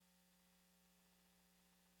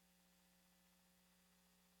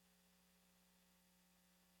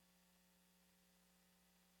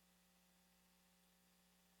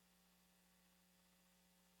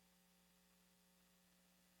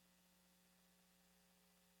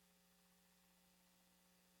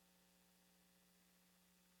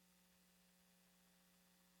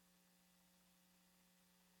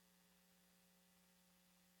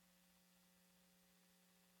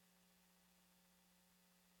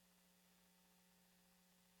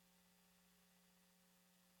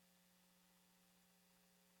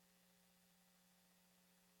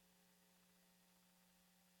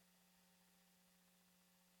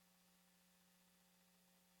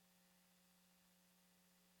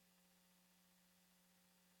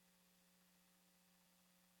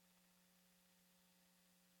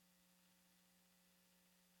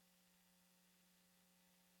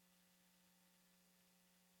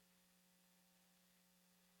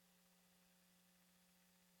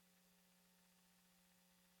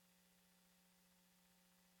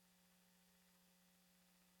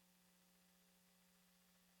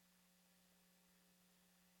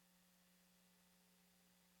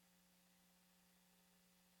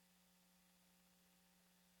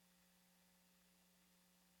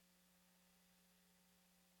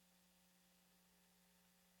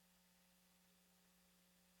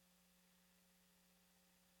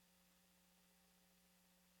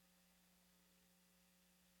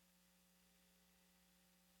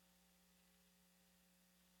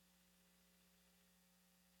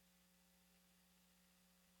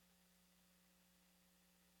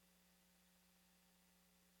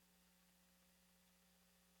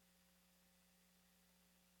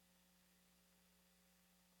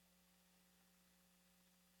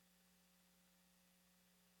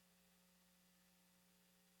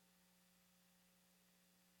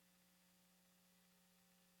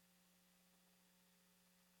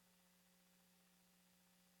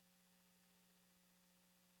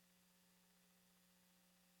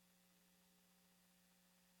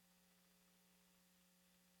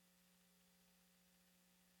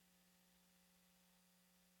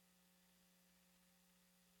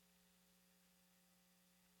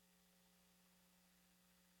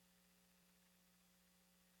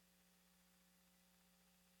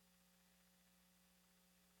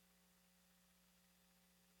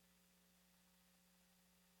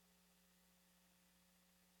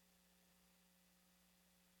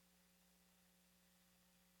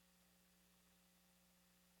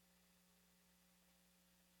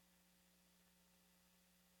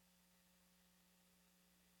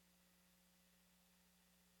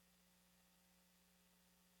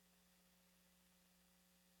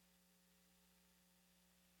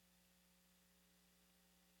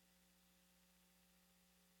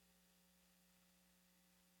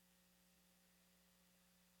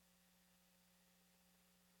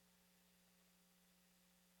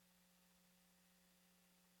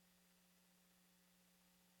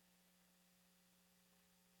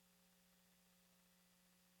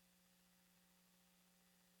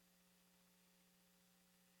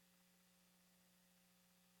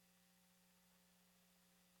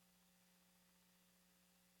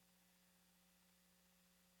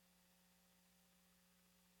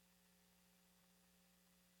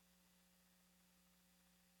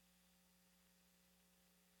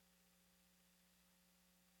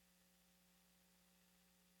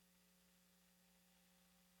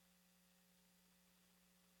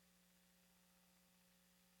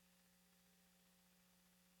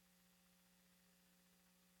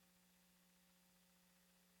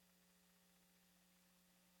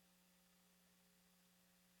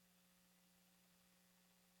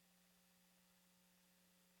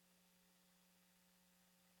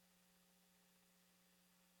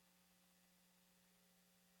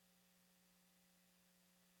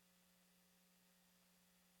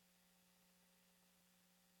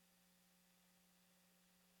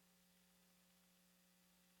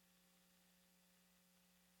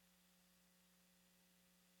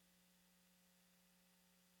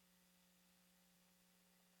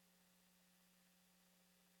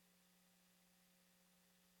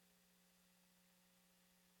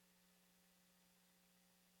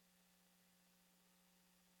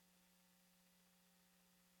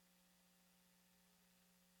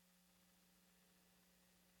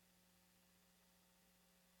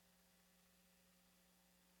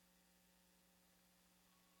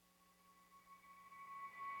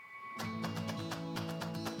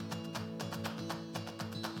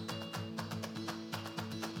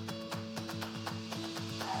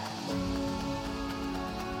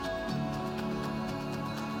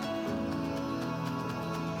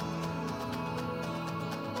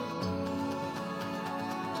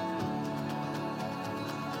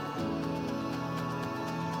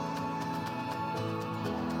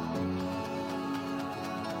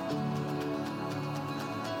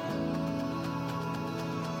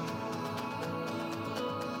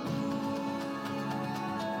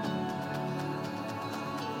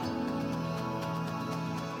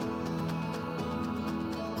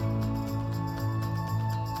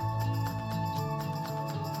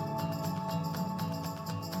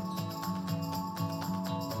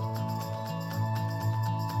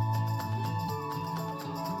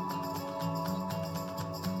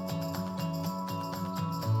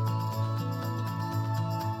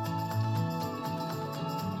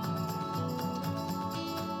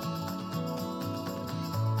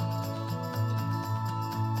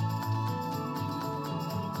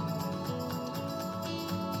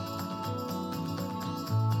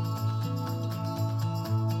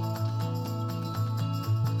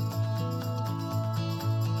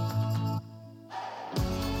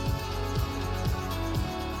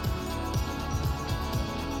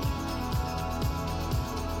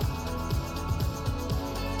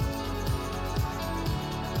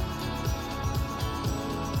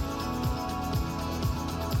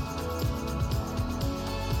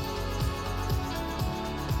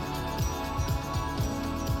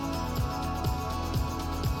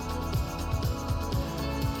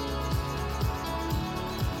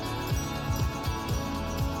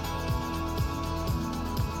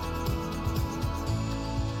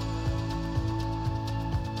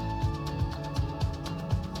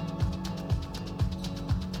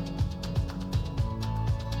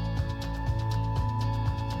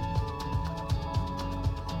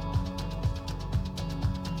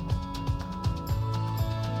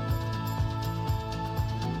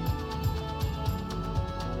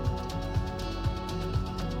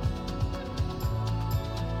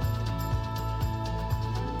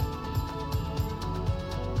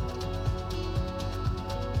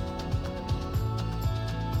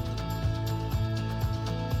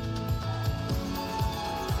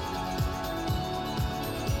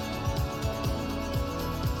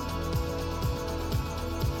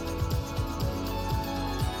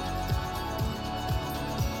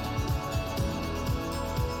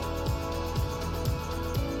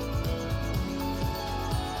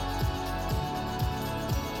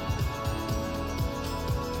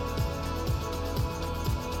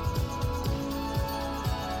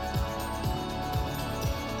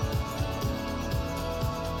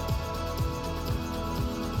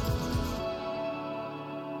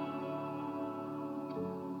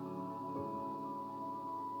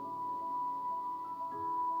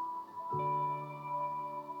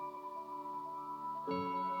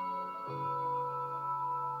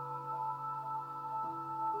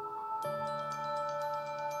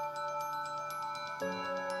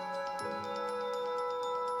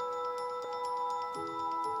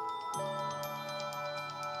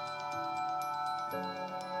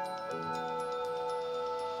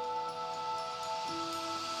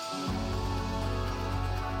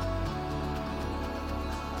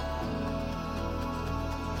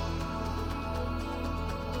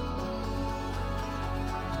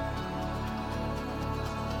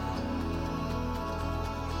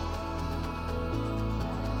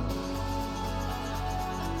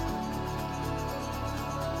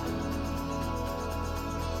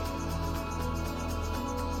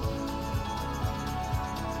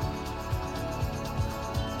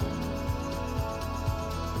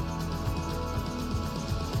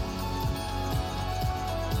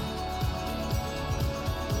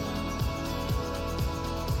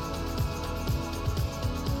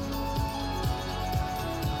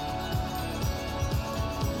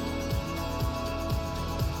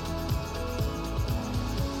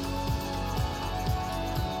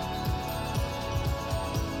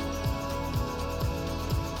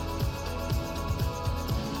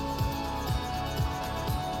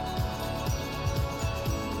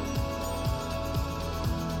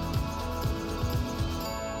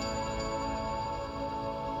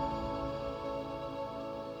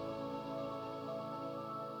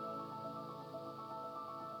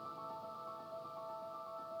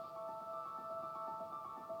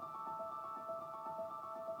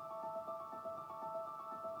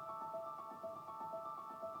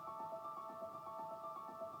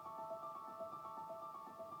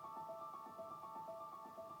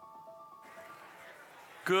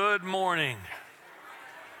Good morning.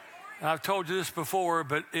 I've told you this before,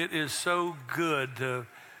 but it is so good to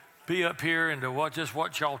be up here and to watch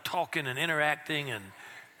y'all talking and interacting and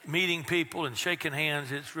meeting people and shaking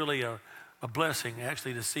hands. It's really a blessing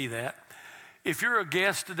actually to see that. If you're a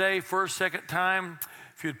guest today, first, second time,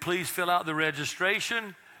 if you'd please fill out the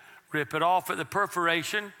registration, rip it off at the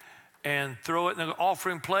perforation, and throw it in the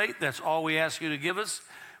offering plate. That's all we ask you to give us.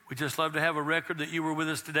 We just love to have a record that you were with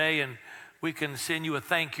us today, and we can send you a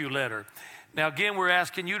thank you letter. Now, again, we're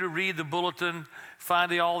asking you to read the bulletin,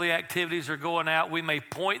 find all the activities are going out. We may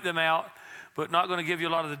point them out, but not going to give you a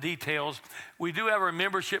lot of the details. We do have our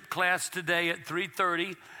membership class today at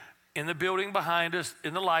 3:30 in the building behind us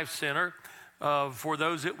in the Life Center for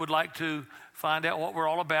those that would like to find out what we're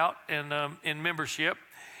all about in membership.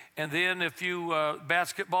 And then if you,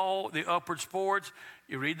 basketball, the Upward Sports,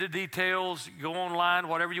 you read the details, you go online,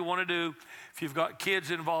 whatever you want to do. If you've got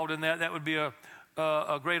kids involved in that, that would be a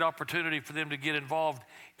great opportunity for them to get involved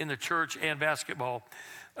in the church and basketball.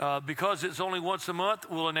 Because it's only once a month,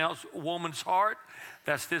 we'll announce Woman's Heart.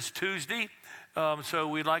 That's this Tuesday. So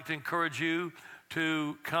we'd like to encourage you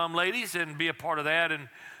to come, ladies, and be a part of that. And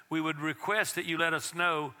we would request that you let us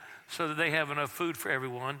know so that they have enough food for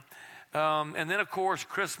everyone. And then, of course,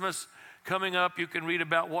 Christmas coming up. You can read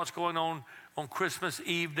about what's going on Christmas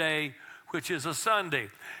Eve Day, which is a Sunday.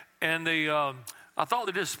 And I thought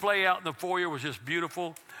the display out in the foyer was just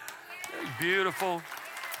beautiful. Beautiful.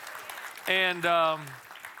 And I'd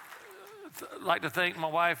like to thank my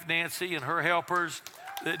wife, Nancy, and her helpers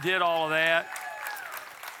that did all of that.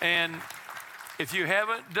 And if you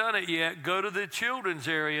haven't done it yet, go to the children's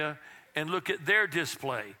area and look at their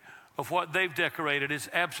display of what they've decorated. It's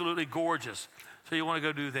absolutely gorgeous. So you want to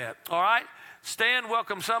go do that. All right? Stand,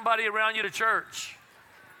 welcome somebody around you to church.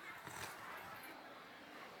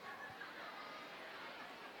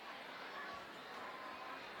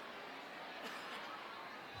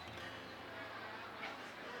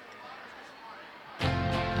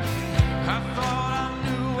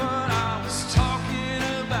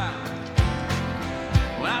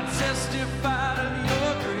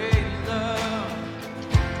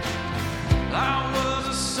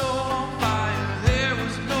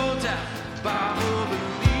 Bible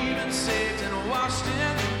believing, saved and washed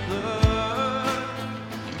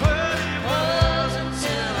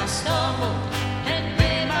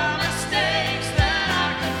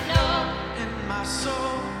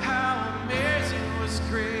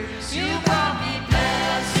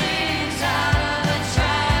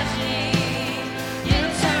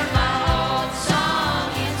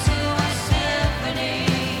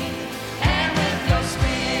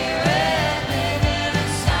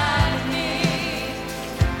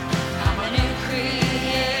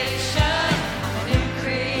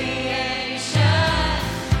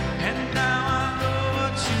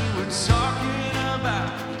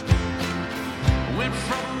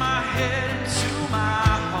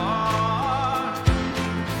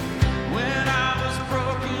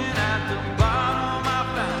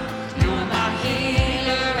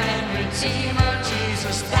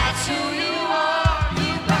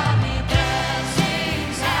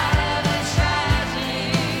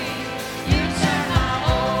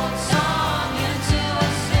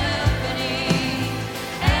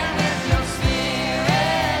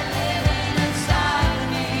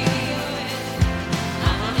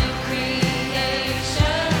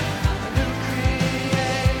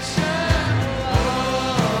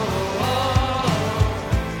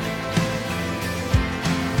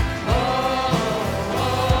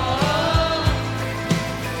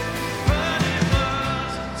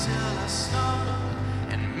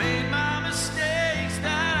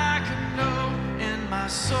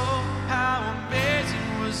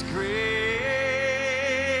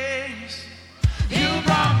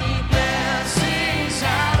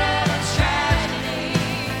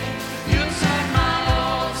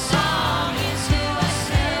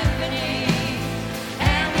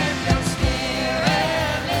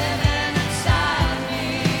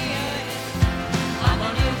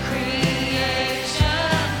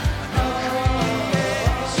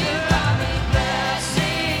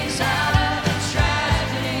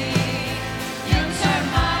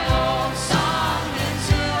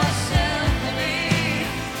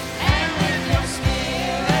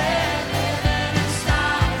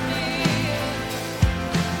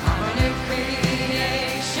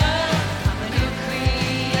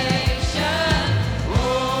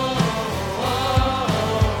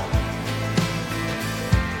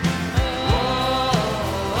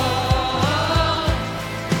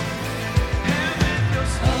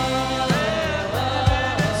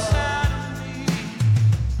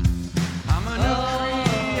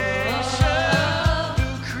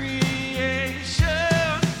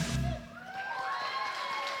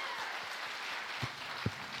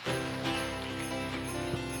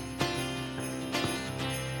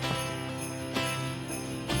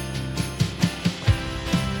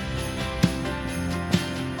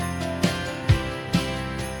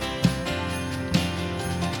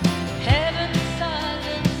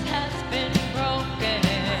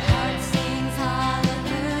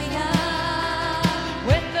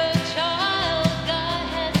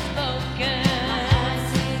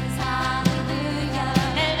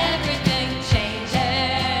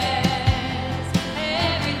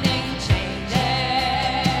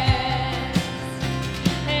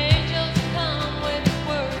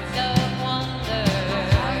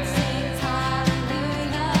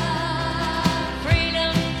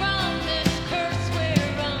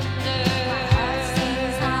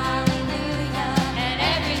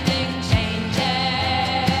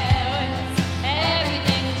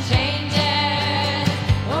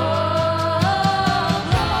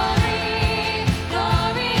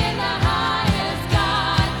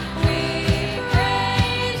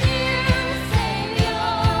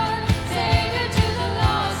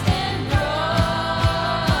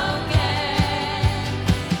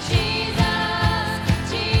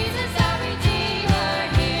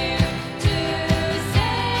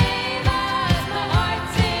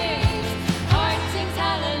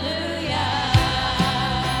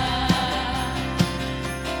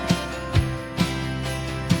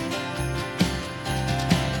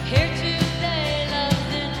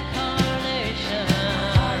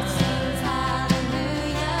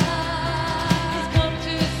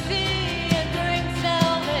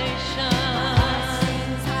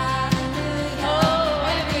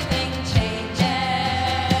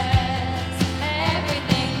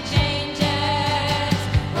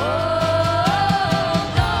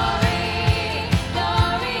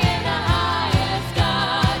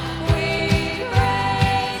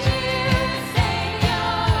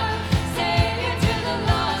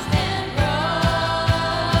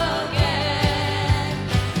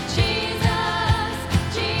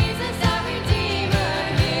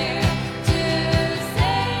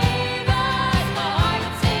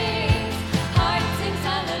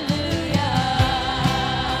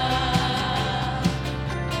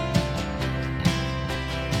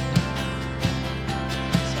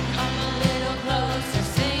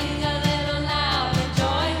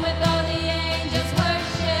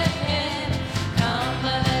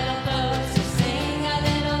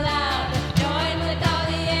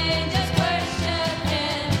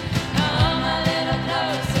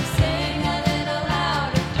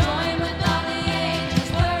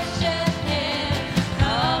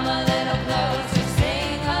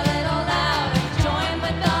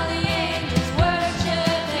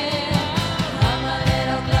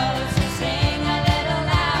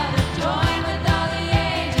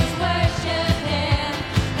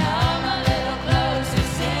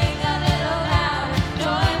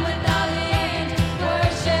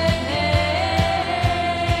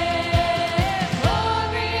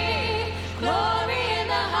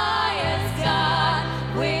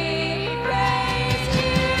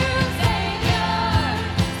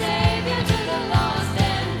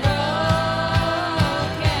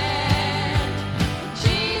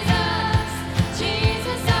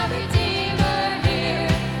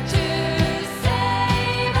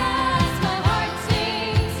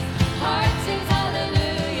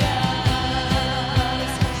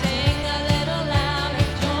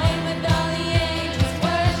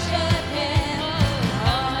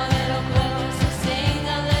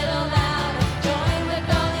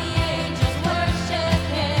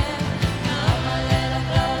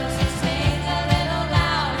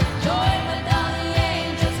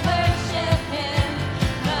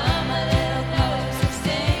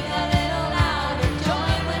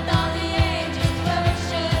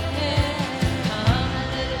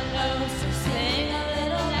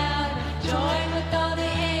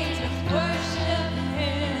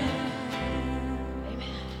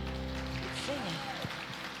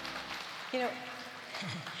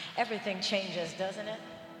everything changes, doesn't it?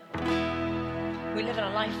 We live in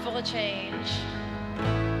a life full of change,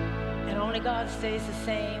 and only God stays the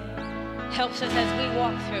same, helps us as we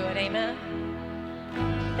walk through it, amen?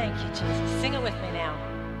 Thank you, Jesus. Sing it with me now.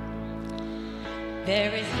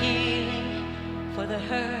 There is healing for the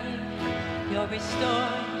hurting, you're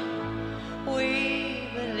restored, we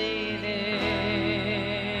believe it.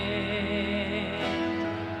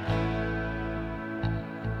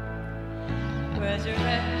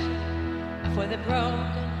 Resurrection for the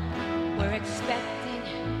broken, we're expecting,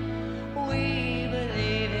 we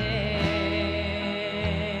believe it.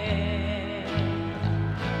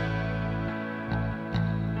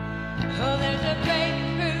 Oh, there's a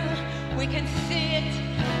breakthrough, we can see it,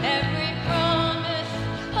 every promise,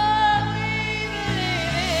 oh, we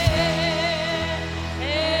believe it.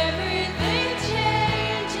 Everything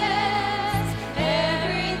changes,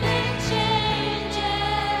 everything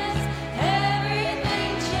changes,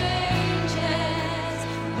 everything changes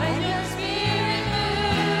when your spirit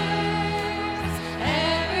moves.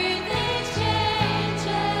 Everything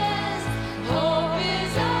changes, hope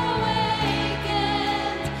is awakened.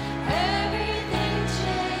 Everything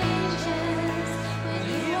changes when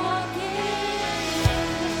you walk in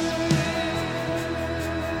this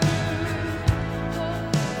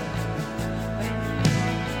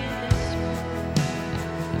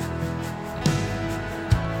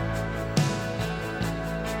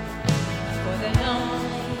For the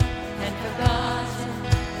lonely and forgotten,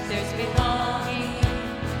 there's belonging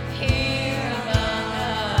here among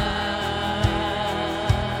us.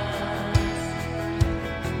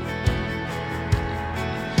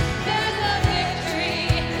 There's a victory,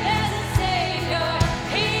 there's a Savior,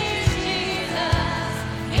 He is Jesus,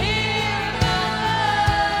 here among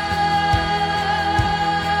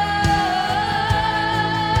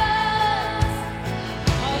us.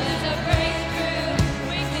 Oh, there's a breakthrough,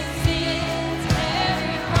 we can see it,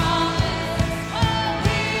 every promise, oh,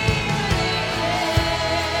 we believe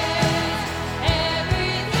it.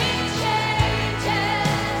 Everything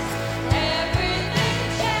changes, everything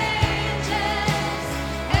changes,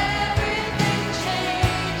 everything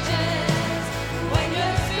changes when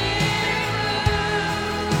your spirit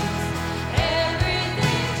moves.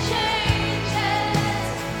 Everything changes,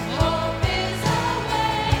 hope is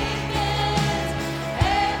awakened.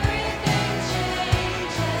 Everything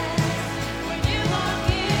changes when you walk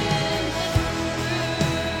in this room.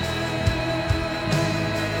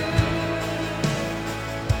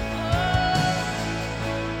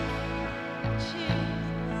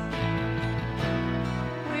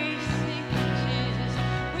 We seek Jesus,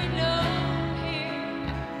 we know Him.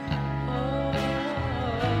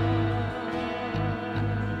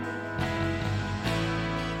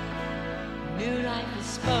 New life is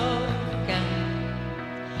spoken,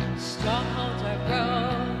 strongholds are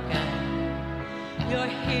broken. You're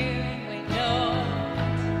here and we know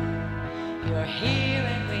it. You're here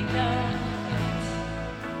and we know it.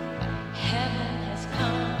 Heaven has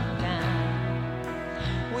come down.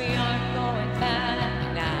 We aren't going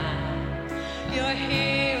back now. You're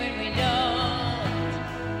here and we know it.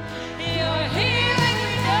 You're here and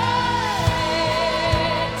we know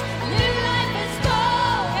it. New life is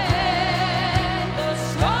spoken. Those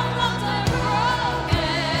strongholds are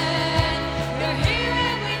broken. You're here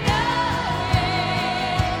and we know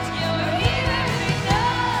it. You're here and we know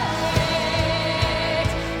it.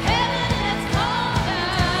 Heaven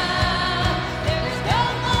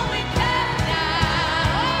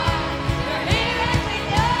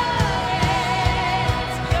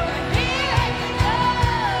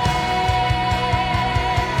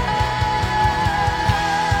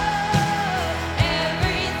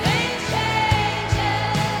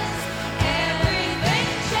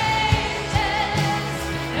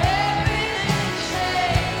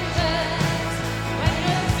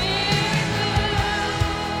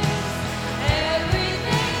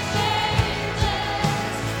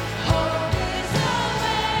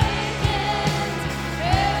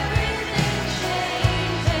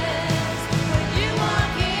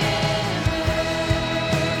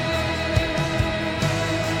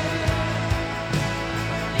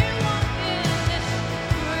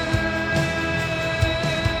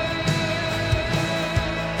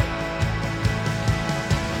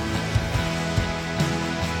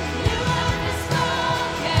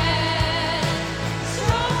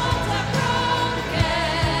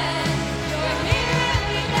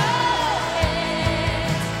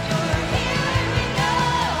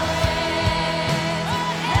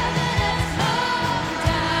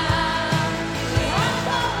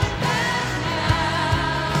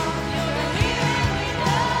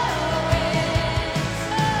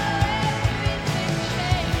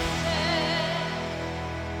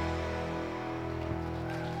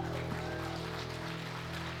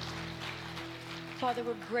Father,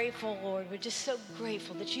 we're grateful, Lord. We're just so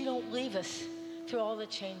grateful that you don't leave us through all the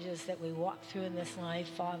changes that we walk through in this life,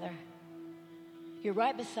 Father. You're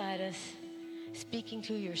right beside us, speaking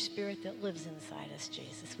to your spirit that lives inside us,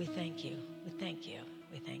 Jesus. We thank you. We thank you.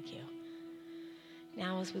 We thank you.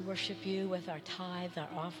 Now as we worship you with our tithes, our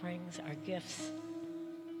offerings, our gifts,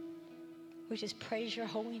 we just praise your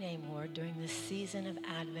holy name, Lord, during this season of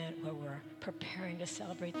Advent where we're preparing to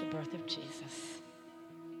celebrate the birth of Jesus.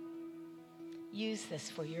 Use this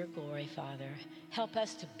for your glory, Father. Help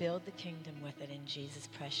us to build the kingdom with it in Jesus'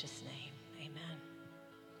 precious name. Amen.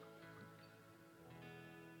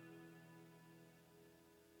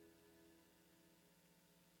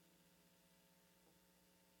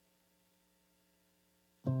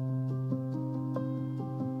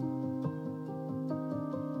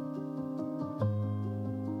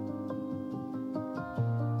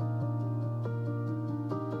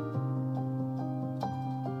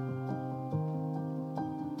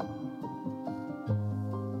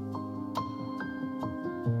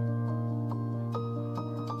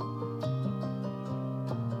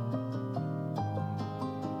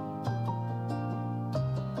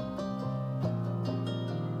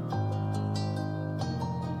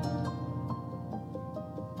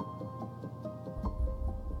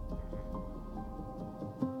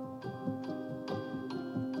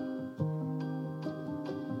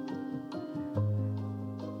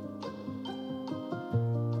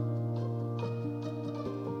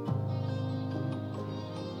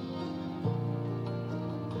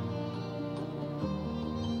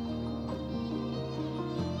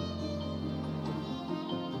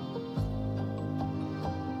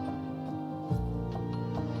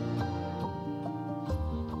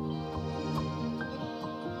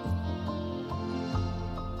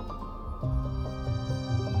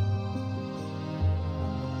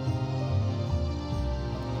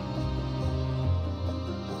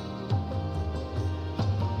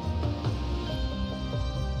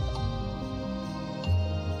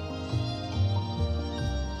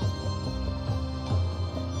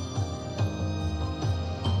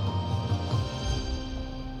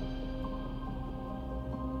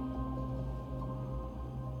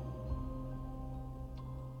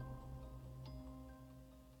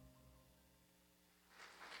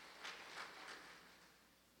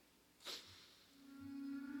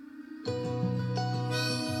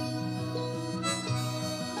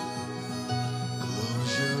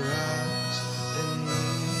 Close your eyes and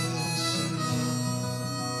listen in.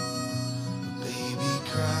 Baby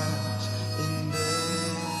cries in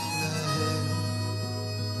Bethlehem.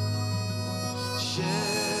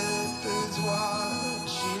 Shepherds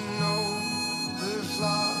watching over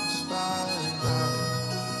flocks by night.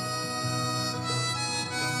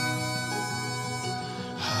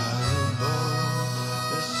 High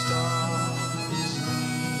above, a star is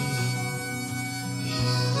leading.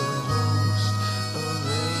 Hear the host of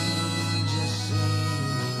angels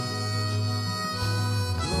singing.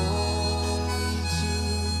 Glory to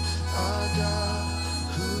our God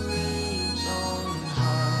who reigns on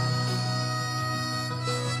high.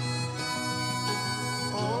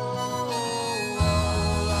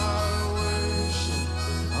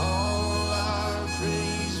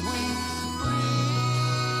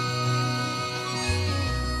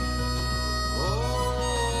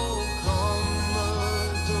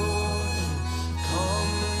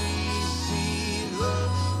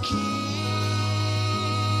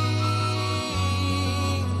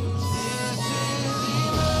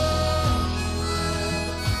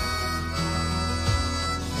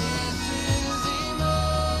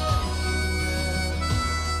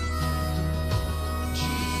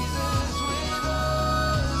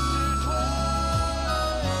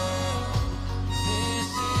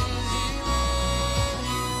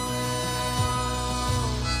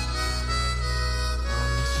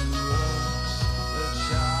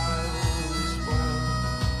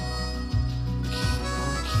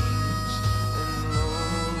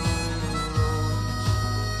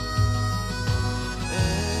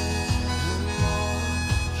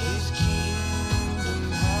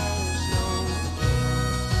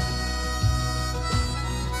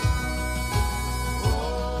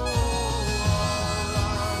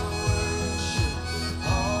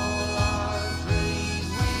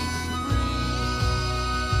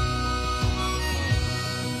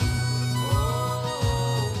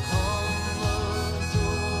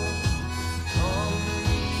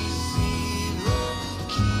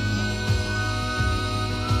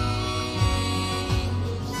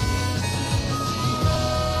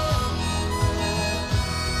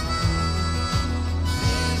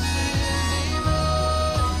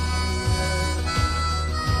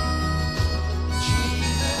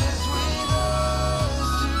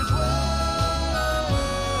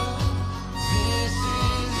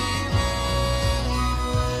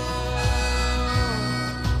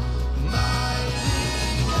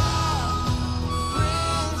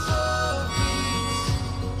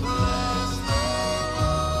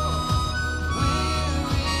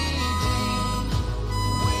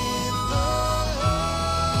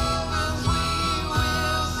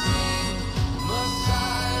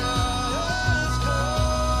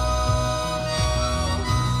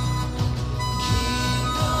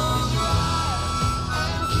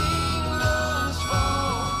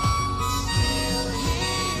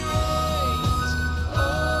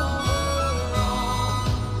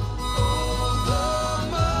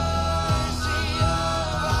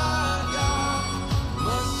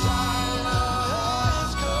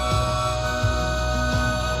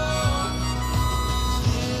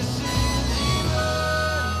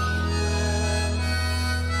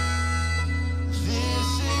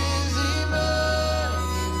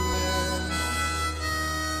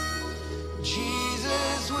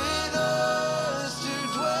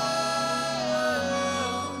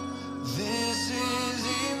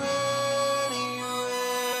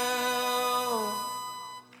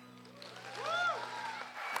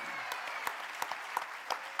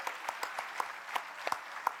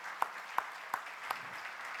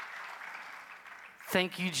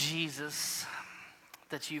 Thank you, Jesus,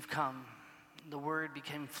 that you've come. The Word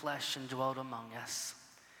became flesh and dwelt among us.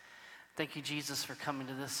 Thank you, Jesus, for coming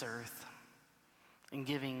to this earth and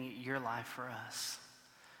giving your life for us.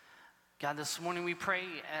 God, this morning we pray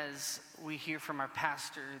as we hear from our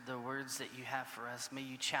pastor the words that you have for us. May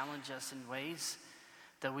you challenge us in ways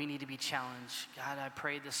that we need to be challenged. God, I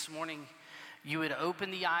pray this morning you would open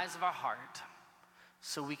the eyes of our heart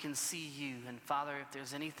so we can see you. And Father, if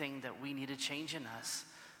there's anything that we need to change in us,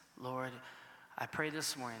 Lord, I pray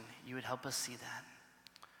this morning you would help us see that.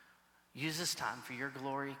 Use this time for your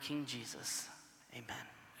glory, King Jesus. Amen.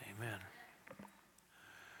 Amen.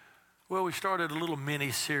 Well, we started a little mini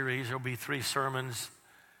series. There'll be 3 sermons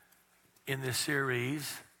in this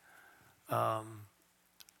series.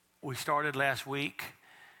 We started last week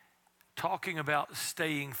talking about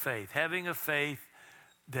staying faith, having a faith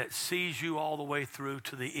that sees you all the way through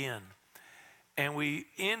to the end. And we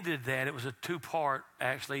ended that, it was a 2-part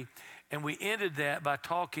actually, and we ended that by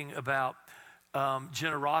talking about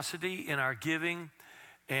generosity in our giving.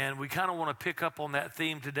 And we kind of want to pick up on that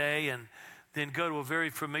theme today and then go to a very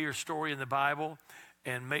familiar story in the Bible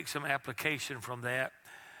and make some application from that.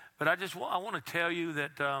 But I want to tell you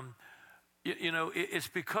that, it's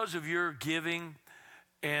because of your giving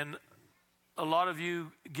and a lot of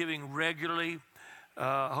you giving regularly,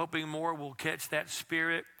 hoping more will catch that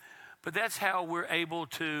spirit. But that's how we're able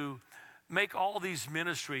to make all these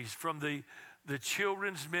ministries, from the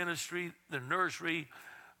children's ministry, the nursery,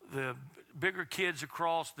 the bigger kids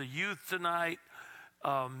across, the youth tonight,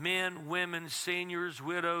 men, women, seniors,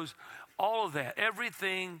 widows, all of that.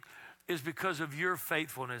 Everything is because of your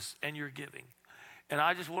faithfulness and your giving. And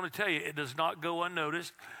I just want to tell you, it does not go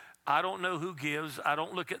unnoticed. I don't know who gives. I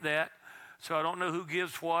don't look at that. So I don't know who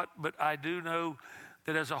gives what, but I do know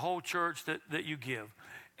that as a whole church that you give.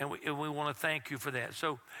 And we want to thank you for that.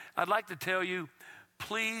 So I'd like to tell you,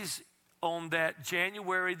 please, on that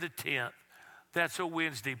January the 10th, that's a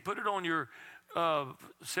Wednesday, put it on your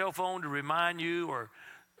cell phone to remind you, or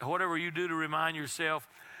whatever you do to remind yourself.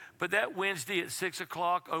 But that Wednesday at 6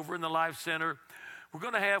 o'clock over in the Life Center, we're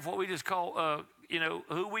going to have what we just call,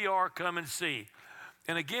 who we are, come and see.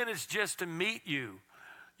 And again, it's just to meet you.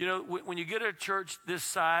 You know, when you get a church this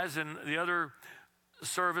size, and the other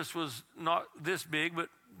service was not this big, but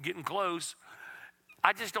getting close,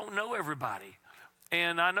 I just don't know everybody.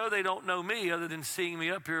 And I know they don't know me other than seeing me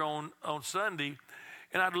up here on Sunday.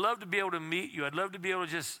 And I'd love to be able to meet you. I'd love to be able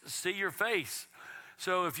to just see your face.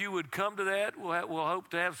 So if you would come to that, we'll hope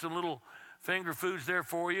to have some little finger foods there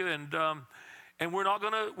for you. And we're not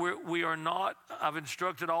going to, we are not, I've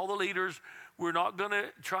instructed all the leaders, we're not going to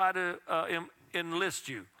try to enlist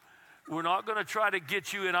you. We're not going to try to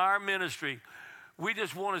get you in our ministry. We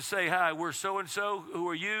just want to say, hi, we're so-and-so, who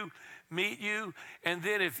are you, meet you. And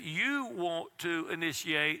then if you want to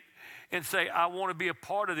initiate and say, I want to be a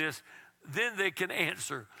part of this, then they can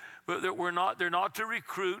answer. But they're not to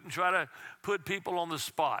recruit and try to put people on the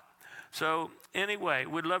spot. So anyway,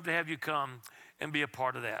 we'd love to have you come and be a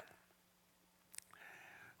part of that.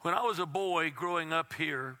 When I was a boy growing up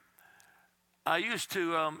here, I used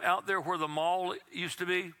to, out there where the mall used to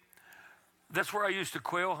be, that's where I used to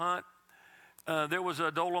quail hunt. There was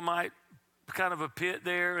a Dolomite kind of a pit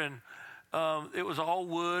there, and it was all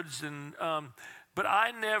woods. And but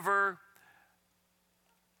I never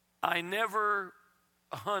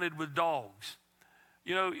hunted with dogs.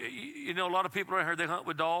 You know, a lot of people around here, they hunt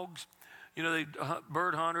with dogs. You know, they hunt,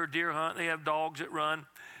 bird hunter, deer hunt. They have dogs that run.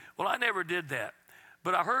 Well, I never did that.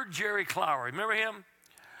 But I heard Jerry Clower. Remember him?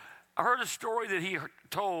 I heard a story that he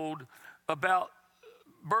told about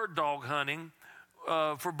bird dog hunting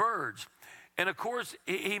for birds. And of course,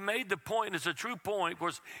 he made the point, and it's a true point. Of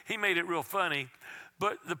course, he made it real funny.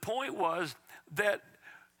 But the point was that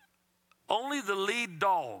only the lead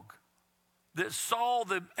dog that saw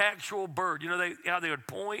the actual bird, you know how they would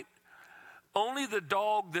point? Only the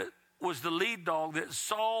dog that was the lead dog that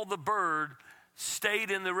saw the bird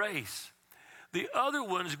stayed in the race. The other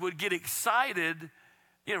ones would get excited,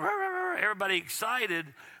 you know, everybody excited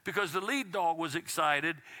because the lead dog was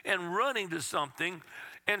excited and running to something.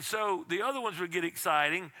 And so the other ones would get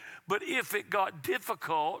exciting, but if it got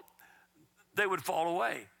difficult, they would fall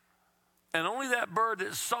away. And only that bird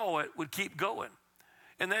that saw it would keep going.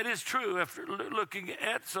 And that is true after looking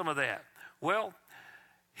at some of that. Well,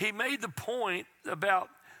 he made the point about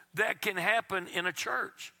that can happen in a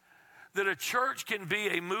church. That a church can be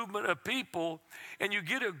a movement of people, and you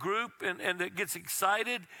get a group and that gets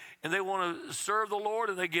excited and they want to serve the Lord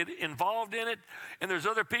and they get involved in it. And there's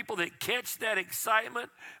other people that catch that excitement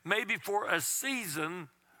maybe for a season,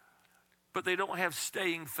 but they don't have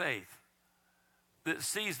staying faith that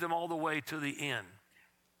sees them all the way to the end.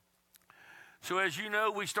 So as you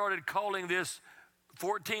know, we started calling this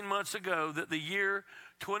 14 months ago that the year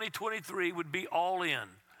 2023 would be all in.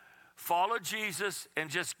 Follow Jesus and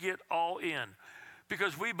just get all in.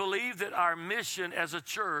 Because we believe that our mission as a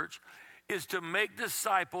church is to make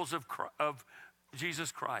disciples of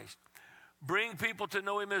Jesus Christ. Bring people to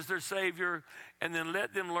know him as their Savior, and then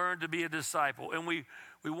let them learn to be a disciple. And we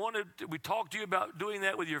talked to you about doing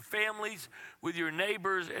that with your families, with your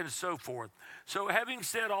neighbors, and so forth. So having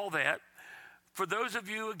said all that, for those of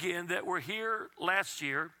you, again, that were here last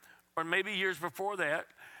year, or maybe years before that,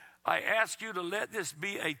 I ask you to let this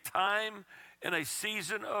be a time and a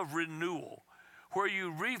season of renewal, where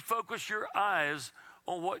you refocus your eyes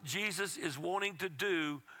on what Jesus is wanting to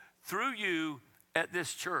do through you at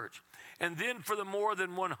this church. And then for the more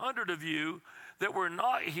than 100 of you that were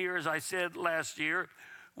not here, as I said last year,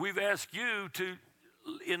 we've asked you to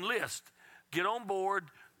enlist, get on board,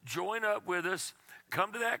 join up with us,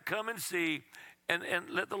 come to that, come and see, and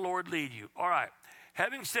let the Lord lead you. All right.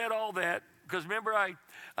 Having said all that, because remember I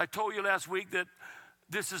told you last week that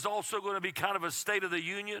this is also going to be kind of a State of the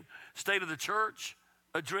Union, State of the Church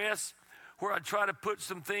address, where I try to put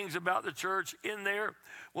some things about the church in there.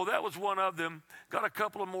 Well, that was one of them. Got a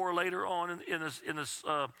couple of more later on in this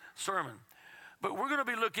sermon. But we're going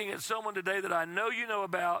to be looking at someone today that I know you know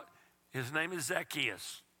about. His name is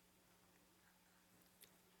Zacchaeus.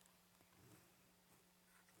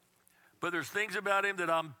 But there's things about him that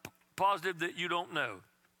I'm positive that you don't know.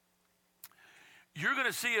 You're going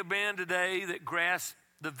to see a man today that grasps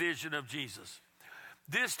the vision of Jesus.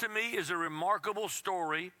 This to me is a remarkable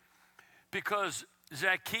story, because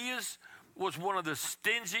Zacchaeus was one of the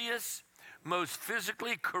stingiest, most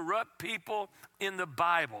physically corrupt people in the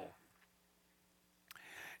Bible.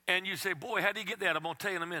 And you say, boy, how did he get that? I'm going to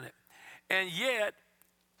tell you in a minute. And yet,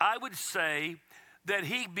 I would say that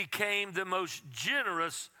he became the most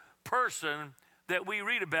generous person that we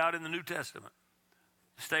read about in the New Testament.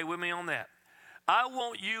 Stay with me on that. I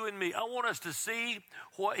want you and me, I want us to see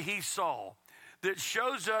what he saw that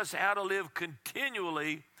shows us how to live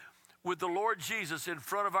continually with the Lord Jesus in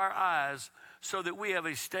front of our eyes, so that we have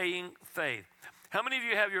a staying faith. How many of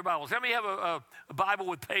you have your Bibles? How many have a Bible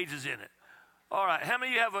with pages in it? All right. How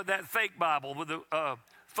many of you have that fake Bible with a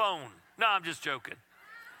phone? No, I'm just joking.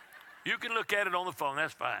 You can look at it on the phone.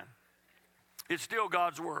 That's fine. It's still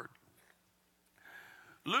God's Word.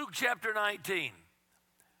 Luke chapter 19.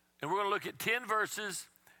 And we're going to look at 10 verses.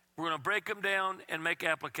 We're going to break them down and make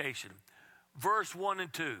application. Verse 1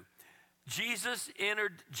 and 2. Jesus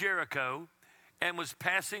entered Jericho and was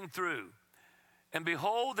passing through. And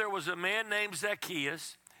behold, there was a man named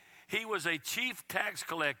Zacchaeus. He was a chief tax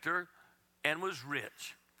collector and was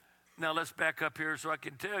rich. Now let's back up here so I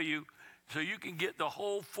can tell you, so you can get the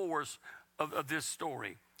whole force of this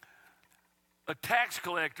story. A tax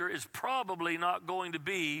collector is probably not going to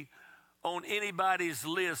be on anybody's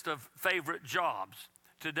list of favorite jobs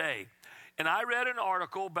today. And I read an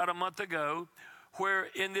article about a month ago where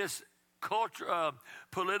in this culture,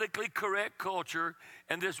 politically correct culture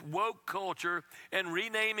and this woke culture and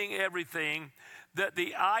renaming everything, that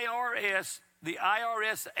the IRS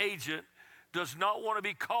agent does not want to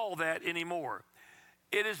be called that anymore.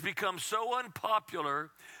 It has become so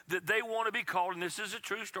unpopular that they want to be called, and this is a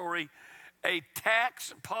true story, a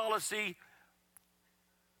tax policy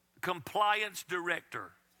compliance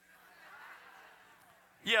director.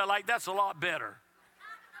 Yeah, like that's a lot better.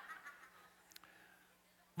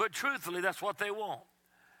 But truthfully, that's what they want.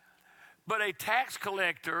 But a tax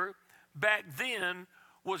collector back then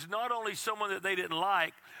was not only someone that they didn't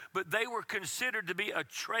like, but they were considered to be a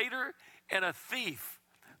traitor and a thief.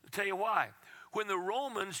 I'll tell you why. When the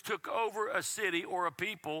Romans took over a city or a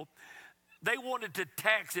people, they wanted to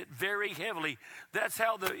tax it very heavily. That's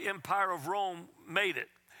how the Empire of Rome made it,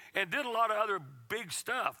 and did a lot of other big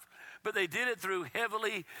stuff. But they did it through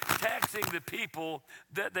heavily taxing the people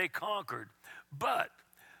that they conquered. But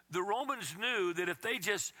the Romans knew that if they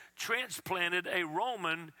just transplanted a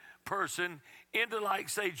Roman person into, like,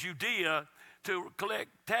 say, Judea to collect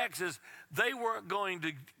taxes, they weren't going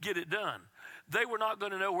to get it done. They were not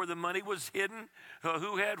going to know where the money was hidden,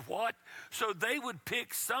 who had what. So they would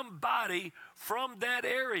pick somebody from that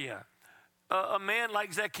area, a man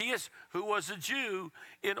like Zacchaeus, who was a Jew,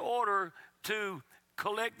 in order to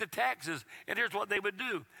collect the taxes. And here's what they would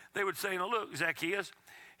do. They would say, now look, Zacchaeus,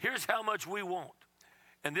 here's how much we want.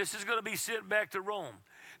 And this is going to be sent back to Rome.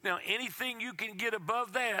 Now, anything you can get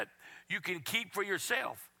above that, you can keep for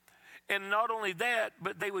yourself. And not only that,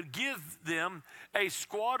 but they would give them a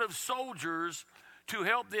squad of soldiers to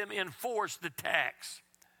help them enforce the tax.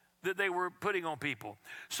 that they were putting on people.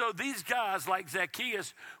 So these guys like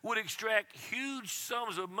Zacchaeus would extract huge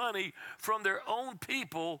sums of money from their own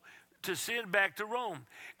people to send back to Rome.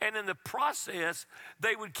 And in the process,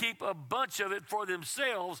 they would keep a bunch of it for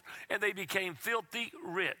themselves, and they became filthy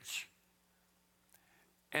rich.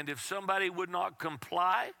 And if somebody would not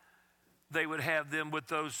comply, they would have them with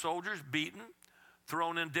those soldiers beaten,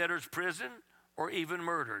 thrown in debtor's prison, or even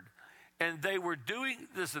murdered. And they were doing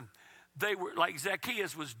this, they were like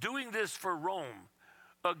Zacchaeus was doing this for Rome,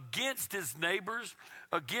 against his neighbors,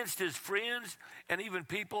 against his friends, and even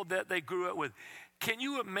people that they grew up with. Can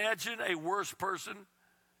you imagine a worse person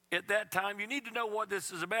at that time? You need to know what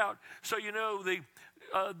this is about so you know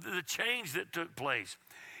the change that took place.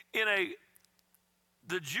 In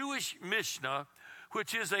the Jewish Mishnah,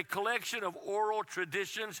 which is a collection of oral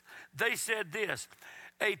traditions, they said this: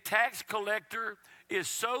 a tax collector is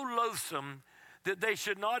so loathsome that they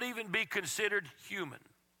should not even be considered human,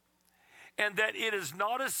 and that it is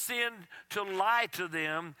not a sin to lie to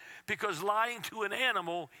them, because lying to an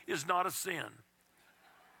animal is not a sin.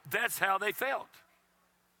 That's how they felt.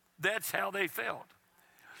 That's how they felt.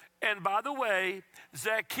 And by the way,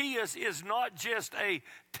 Zacchaeus is not just a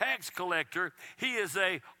tax collector. He is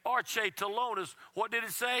a archetelonos. What did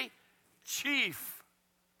it say? Chief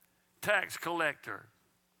tax collector.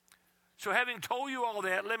 So having told you all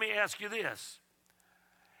that, let me ask you this.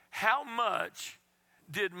 How much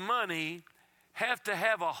did money have to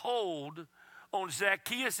have a hold on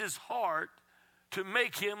Zacchaeus' heart to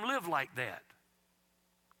make him live like that?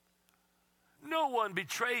 No one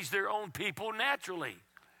betrays their own people naturally.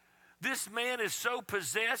 This man is so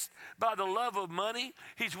possessed by the love of money,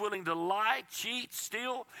 he's willing to lie, cheat,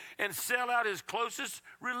 steal, and sell out his closest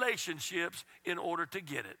relationships in order to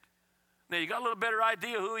get it. Now, you got a little better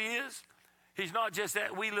idea who he is? He's not just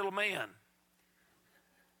that wee little man.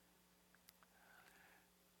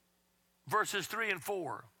 Verses 3 and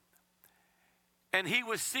 4. And he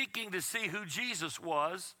was seeking to see who Jesus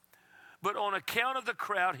was, but on account of the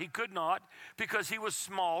crowd, he could not, because he was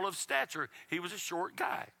small of stature. He was a short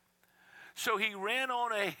guy. So he ran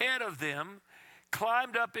on ahead of them,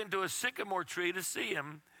 climbed up into a sycamore tree to see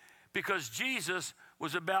him, because Jesus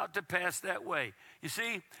was about to pass that way. You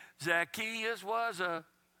see, Zacchaeus was a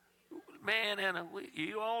man, and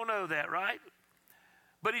you all know that, right?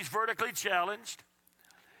 But he's vertically challenged.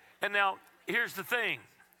 And now, here's the thing.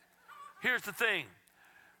 Here's the thing.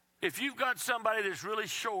 If you've got somebody that's really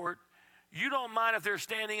short, you don't mind if they're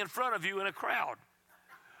standing in front of you in a crowd.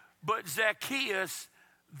 But Zacchaeus,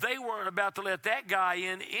 they weren't about to let that guy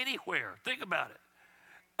in anywhere. Think about it.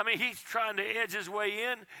 I mean, he's trying to edge his way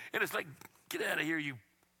in, and it's like, get out of here, you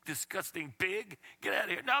disgusting pig. Get out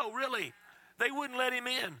of here. No, really. They wouldn't let him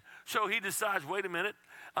in. So he decides, wait a minute,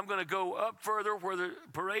 I'm going to go up further where the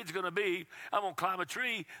parade's going to be. I'm going to climb a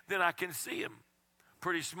tree, then I can see him.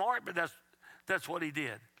 Pretty smart, but that's what he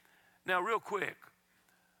did. Now, real quick,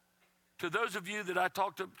 to those of you that I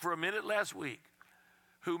talked to for a minute last week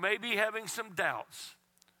who may be having some doubts,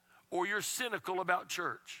 or you're cynical about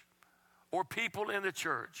church or people in the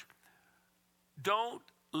church, don't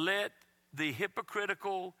let the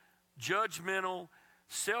hypocritical, judgmental,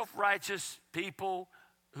 self-righteous people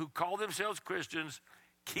who call themselves Christians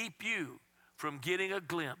keep you from getting a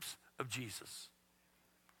glimpse of Jesus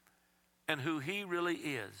and who he really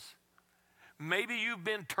is. Maybe you've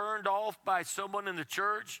been turned off by someone in the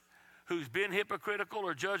church who's been hypocritical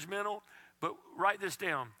or judgmental, but write this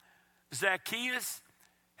down. Zacchaeus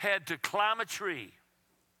had to climb a tree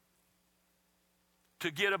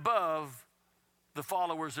to get above the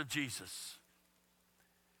followers of Jesus.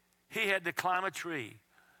 He had to climb a tree.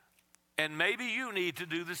 And maybe you need to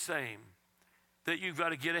do the same, that you've got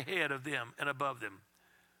to get ahead of them and above them.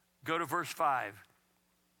 Go to verse 5.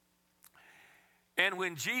 And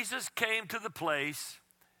when Jesus came to the place,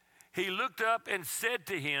 he looked up and said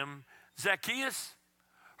to him, Zacchaeus,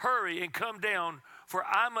 hurry and come down, for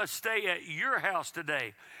I must stay at your house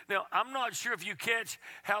today. Now, I'm not sure if you catch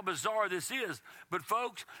how bizarre this is, but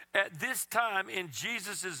folks, at this time in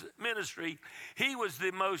Jesus' ministry, he was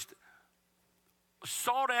the most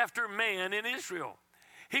sought after man in Israel.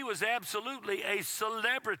 He was absolutely a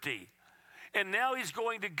celebrity. And now he's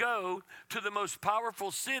going to go to the most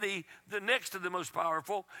powerful city. The next to the most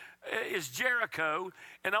powerful is Jericho.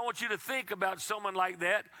 And I want you to think about someone like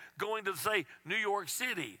that going to, say, New York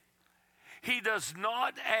City. He does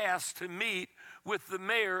not ask to meet with the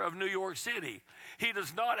mayor of New York City. He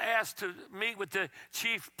does not ask to meet with the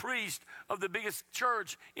chief priest of the biggest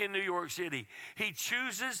church in New York City. He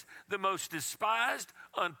chooses the most despised,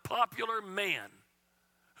 unpopular man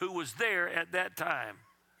who was there at that time.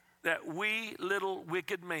 That wee little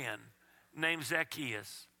wicked man named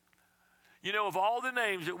Zacchaeus. You know, of all the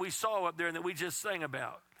names that we saw up there and that we just sang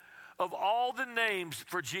about, of all the names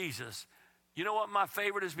for Jesus, you know what my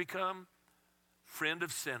favorite has become? Friend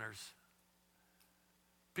of sinners.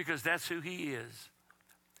 Because that's who he is.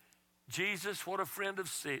 Jesus, what a friend of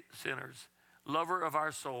sinners, lover of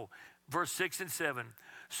our soul. Verse 6 and 7.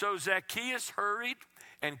 So Zacchaeus hurried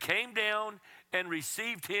and came down and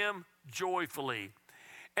received him joyfully.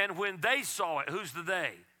 And when they saw it, who's the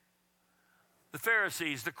they? The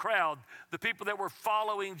Pharisees, the crowd, the people that were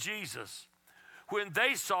following Jesus. When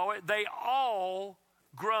they saw it, they all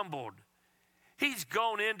grumbled. He's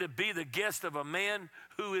gone in to be the guest of a man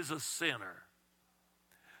who is a sinner.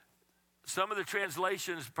 Some of the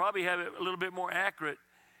translations probably have it a little bit more accurate.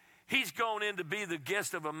 He's gone in to be the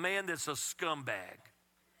guest of a man that's a scumbag.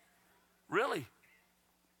 Really?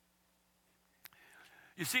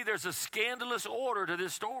 You see, there's a scandalous order to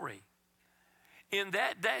this story. In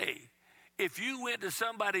that day, if you went to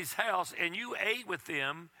somebody's house and you ate with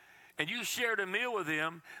them and you shared a meal with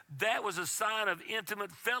them, that was a sign of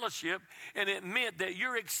intimate fellowship, and it meant that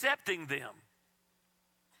you're accepting them.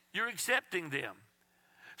 You're accepting them.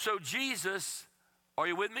 So Jesus, are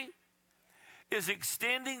you with me? Is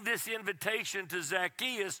extending this invitation to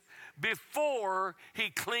Zacchaeus before he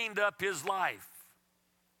cleaned up his life.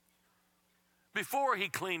 Before he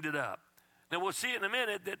cleaned it up. Now we'll see in a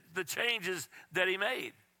minute that the changes that he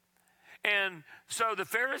made. And so the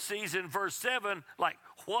Pharisees in verse 7, like,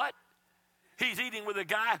 what? He's eating with a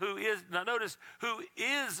guy who is, now notice, who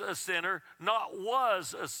is a sinner, not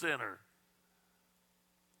was a sinner.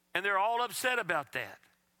 And they're all upset about that.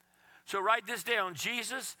 So write this down.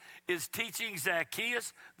 Jesus is teaching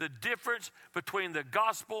Zacchaeus the difference between the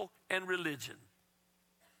gospel and religion.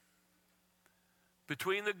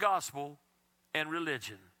 Between the gospel and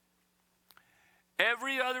religion.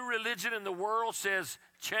 Every other religion in the world says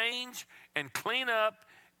change and clean up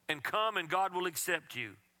and come and God will accept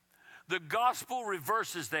you. The gospel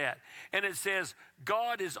reverses that, and it says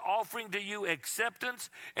God is offering to you acceptance,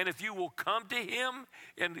 and if you will come to him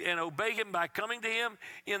and obey him by coming to him,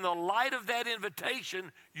 in the light of that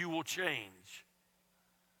invitation, you will change.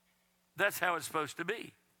 That's how it's supposed to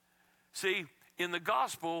be. See, in the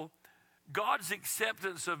gospel, God's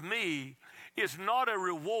acceptance of me is not a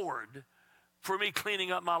reward for me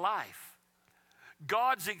cleaning up my life.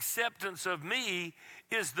 God's acceptance of me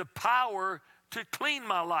is the power to clean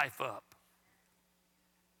my life up.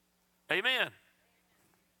 Amen.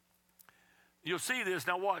 You'll see this.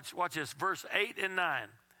 Now watch this. Verse 8 and 9.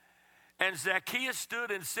 And Zacchaeus stood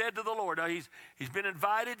and said to the Lord. Now he's been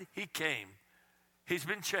invited. He came. He's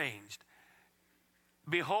been changed.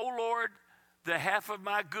 Behold, Lord, the half of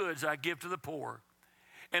my goods I give to the poor.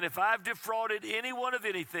 And if I've defrauded anyone of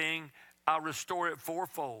anything, I'll restore it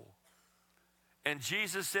fourfold. And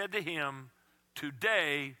Jesus said to him,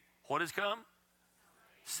 today, what has come?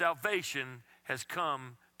 Salvation has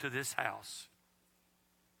come to this house.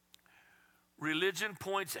 Religion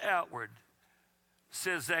points outward.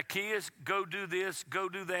 Says, Zacchaeus, go do this, go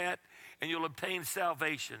do that, and you'll obtain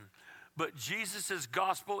salvation. But Jesus'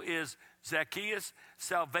 gospel is, Zacchaeus,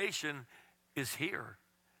 salvation is here,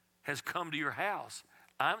 has come to your house.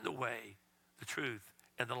 I'm the way, the truth,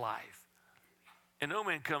 and the life. And no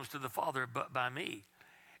man comes to the Father but by me.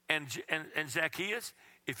 And Zacchaeus,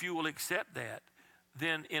 if you will accept that,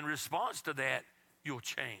 then in response to that, you'll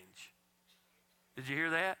change. Did you hear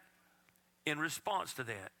that? In response to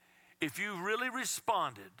that, if you really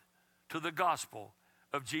responded to the gospel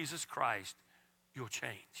of Jesus Christ, you'll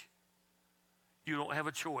change. You don't have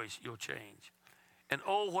a choice, you'll change. And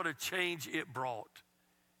oh, what a change it brought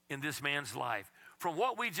in this man's life. From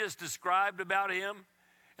what we just described about him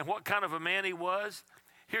and what kind of a man he was,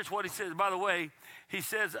 here's what he says. By the way, he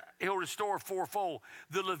says he'll restore fourfold.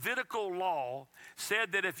 The Levitical law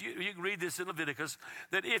said that if you can read this in Leviticus,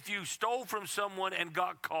 that if you stole from someone and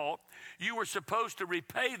got caught, you were supposed to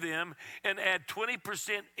repay them and add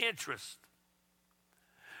 20% interest.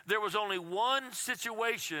 There was only one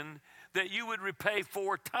situation that you would repay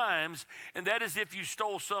 4 times, and that is if you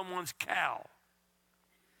stole someone's cow.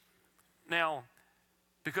 Now,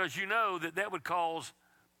 because you know that would cause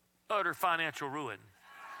utter financial ruin.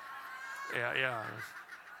 Yeah.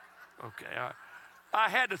 Okay. I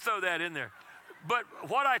had to throw that in there. But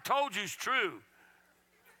what I told you is true.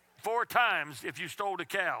 4 times if you stole a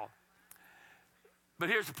cow. But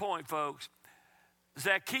here's the point, folks.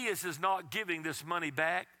 Zacchaeus is not giving this money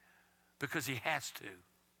back because he has to.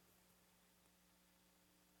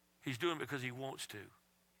 He's doing it because he wants to.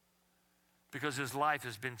 Because his life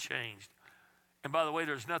has been changed. And by the way,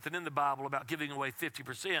 there's nothing in the Bible about giving away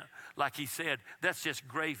 50%, like he said. That's just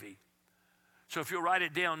gravy. So if you'll write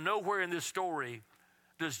it down, nowhere in this story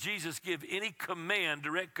does Jesus give any command,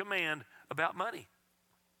 direct command about money.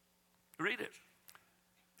 Read it.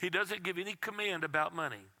 He doesn't give any command about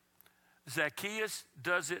money. Zacchaeus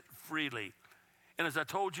does it freely. And as I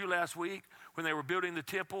told you last week, when they were building the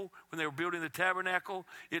temple, when they were building the tabernacle,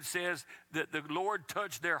 it says that the Lord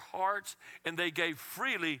touched their hearts and they gave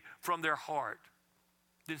freely from their heart.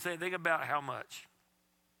 Didn't say anything about how much.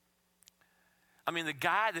 I mean, the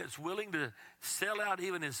guy that's willing to sell out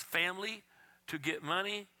even his family to get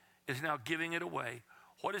money is now giving it away.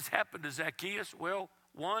 What has happened to Zacchaeus? Well,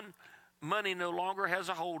 one, money no longer has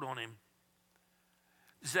a hold on him.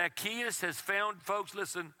 Zacchaeus has found, folks,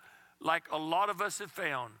 listen, like a lot of us have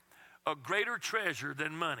found, a greater treasure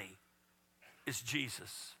than money is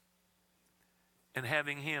Jesus and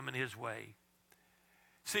having him in his way.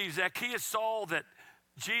 See, Zacchaeus saw that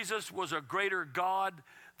Jesus was a greater God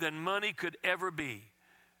than money could ever be.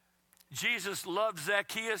 Jesus loved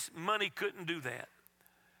Zacchaeus. Money couldn't do that.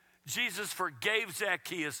 Jesus forgave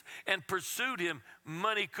Zacchaeus and pursued him.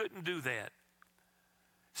 Money couldn't do that.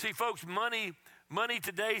 See, folks, money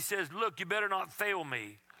today says, look, you better not fail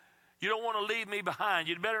me. You don't want to leave me behind.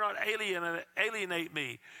 You better not alienate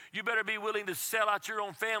me. You better be willing to sell out your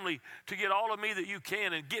own family to get all of me that you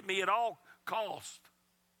can and get me at all cost.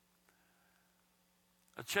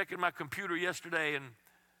 I was checking my computer yesterday, and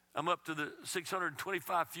I'm up to the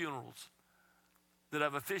 625 funerals that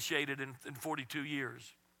I've officiated in 42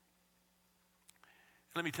 years.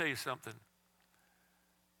 Let me tell you something.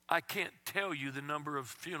 I can't tell you the number of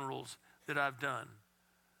funerals that I've done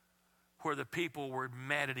where the people were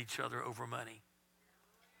mad at each other over money.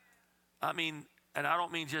 I mean, and I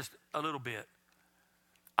don't mean just a little bit.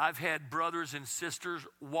 I've had brothers and sisters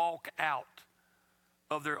walk out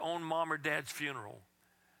of their own mom or dad's funeral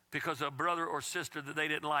because a brother or sister that they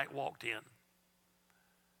didn't like walked in.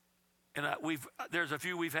 And there's a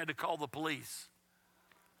few we've had to call the police.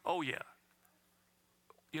 Oh, yeah.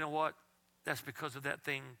 You know what? That's because of that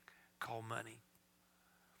thing called money.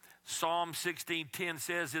 Psalm 16:10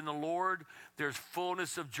 says, in the Lord there's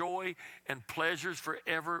fullness of joy and pleasures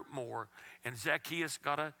forevermore. And Zacchaeus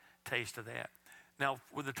got a taste of that. Now,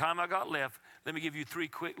 with the time I got left, let me give you 3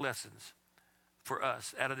 quick lessons for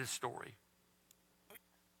us out of this story.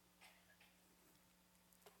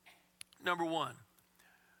 Number 1,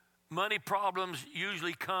 money problems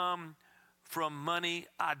usually come from money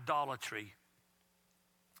idolatry.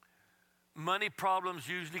 Money problems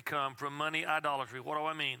usually come from money idolatry. What do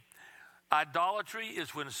I mean? Idolatry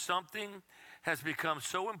is when something has become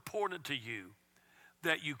so important to you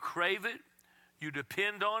that you crave it, you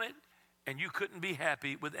depend on it, and you couldn't be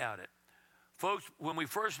happy without it. Folks, when we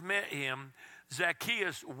first met him,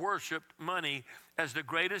 Zacchaeus worshiped money as the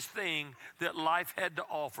greatest thing that life had to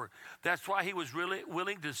offer. That's why he was really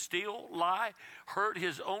willing to steal, lie, hurt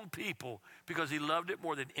his own people, because he loved it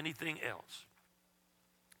more than anything else.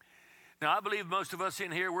 Now, I believe most of us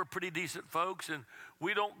in here, we're pretty decent folks, and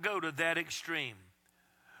we don't go to that extreme.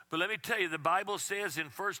 But let me tell you, the Bible says in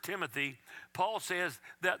 1 Timothy, Paul says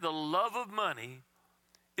that the love of money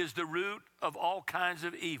is the root of all kinds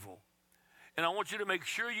of evil. And I want you to make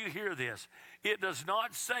sure you hear this. It does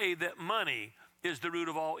not say that money is the root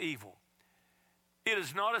of all evil. It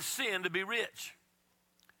is not a sin to be rich.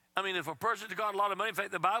 I mean, if a person's got a lot of money, in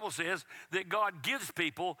fact, the Bible says that God gives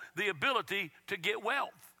people the ability to get wealth.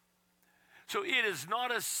 So it is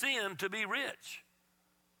not a sin to be rich.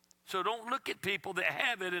 So don't look at people that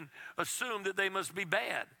have it and assume that they must be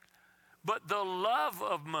bad. But the love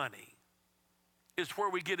of money is where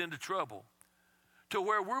we get into trouble. To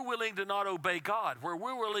where we're willing to not obey God, where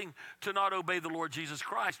we're willing to not obey the Lord Jesus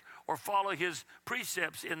Christ or follow his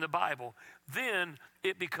precepts in the Bible, then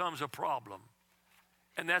it becomes a problem.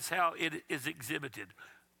 And that's how it is exhibited.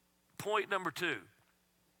 Point number 2.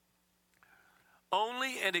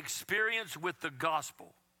 Only an experience with the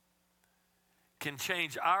gospel can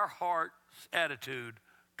change our heart's attitude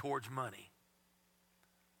towards money.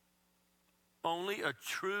 Only a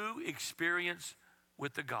true experience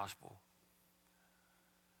with the gospel.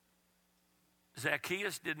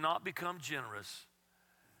 Zacchaeus did not become generous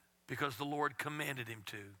because the Lord commanded him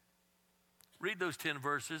to. Read those 10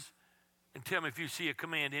 verses and tell me if you see a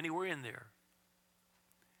command anywhere in there.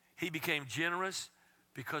 He became generous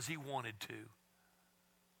because he wanted to.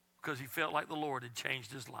 Because he felt like the Lord had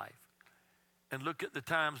changed his life. And look at the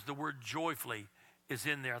times the word joyfully is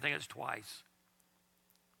in there. I think it's twice.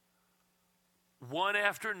 One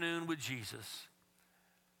afternoon with Jesus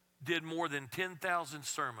did more than 10,000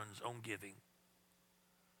 sermons on giving.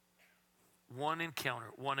 One encounter,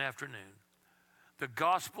 one afternoon. The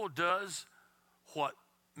gospel does what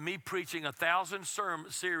me preaching a 1,000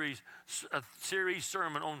 series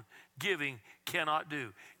sermon on giving cannot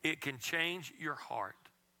do. It can change your heart.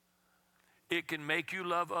 It can make you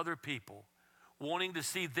love other people, wanting to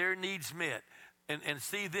see their needs met and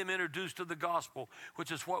see them introduced to the gospel,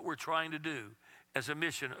 which is what we're trying to do as a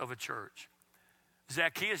mission of a church.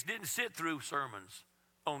 Zacchaeus didn't sit through sermons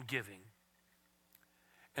on giving.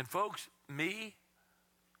 And folks, me,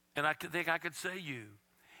 and I think I could say you,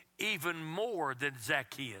 even more than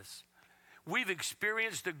Zacchaeus, we've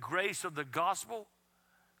experienced the grace of the gospel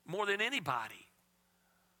more than anybody.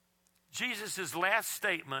 Jesus' last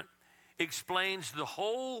statement explains the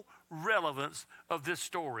whole relevance of this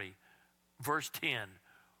story. Verse 10.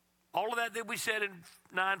 All of that we said in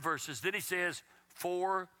 9 verses. Then he says,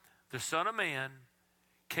 for the Son of Man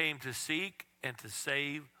came to seek and to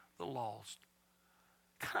save the lost.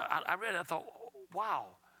 I read it, I thought, wow.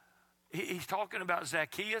 He's talking about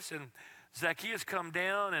Zacchaeus, and Zacchaeus come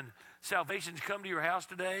down, and salvation's come to your house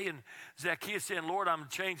today. And Zacchaeus saying, Lord, I'm a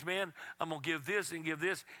changed man. I'm going to give this and give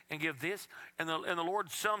this and give this. And the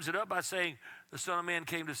Lord sums it up by saying, the Son of Man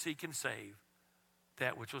came to seek and save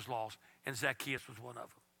that which was lost. And Zacchaeus was one of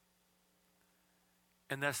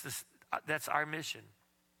them. And that's our mission.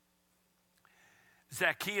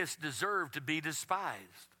 Zacchaeus deserved to be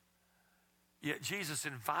despised. Yet Jesus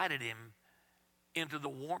invited him into the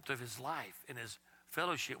warmth of his life and his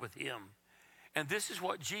fellowship with him. And this is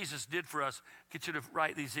what Jesus did for us. Get you to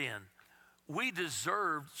write these in. We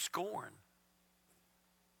deserved scorn,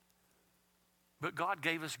 but God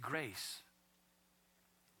gave us grace.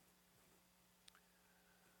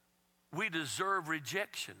 We deserve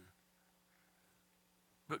rejection,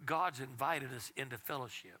 but God's invited us into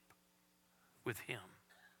fellowship with him.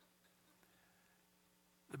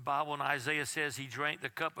 The Bible in Isaiah says he drank the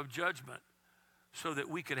cup of judgment so that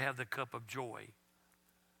we could have the cup of joy.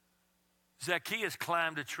 Zacchaeus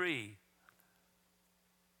climbed a tree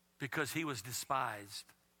because he was despised.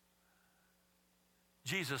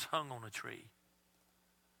 Jesus hung on a tree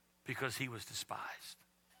because he was despised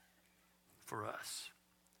for us.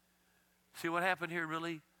 See what happened here,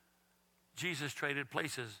 really? Jesus traded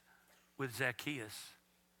places with Zacchaeus.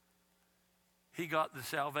 He got the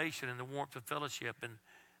salvation and the warmth of fellowship, and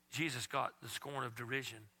Jesus got the scorn of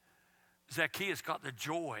derision. Zacchaeus got the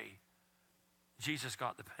joy. Jesus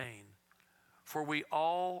got the pain. For we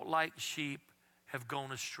all, like sheep, have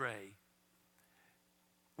gone astray.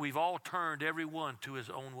 We've all turned every one to his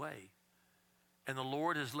own way. And the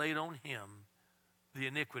Lord has laid on him the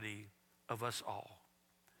iniquity of us all.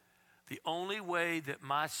 The only way that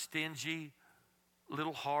my stingy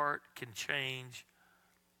little heart can change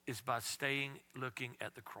is by staying looking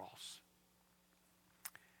at the cross.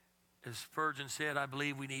 As Spurgeon said, I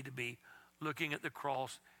believe we need to be looking at the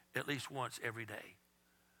cross at least once every day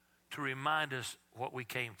to remind us what we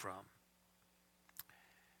came from.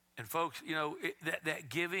 And folks, you know, that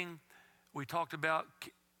giving we talked about,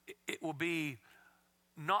 it will be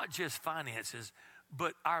not just finances,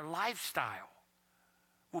 but our lifestyle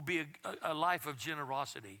will be a life of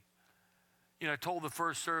generosity. You know, I told the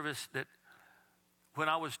first service that when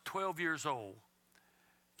I was 12 years old,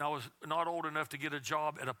 and I was not old enough to get a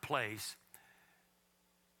job at a place,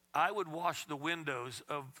 I would wash the windows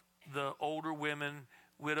of the older women,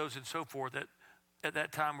 widows, and so forth that at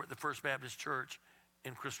that time were at the First Baptist Church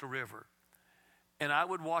in Crystal River. And I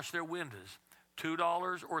would wash their windows,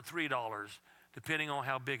 $2 or $3, depending on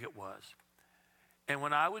how big it was. And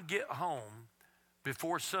when I would get home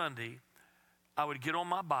before Sunday, I would get on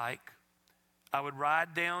my bike. I would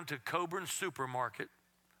ride down to Coburn Supermarket.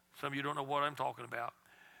 Some of you don't know what I'm talking about.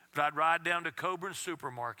 But I'd ride down to Coburn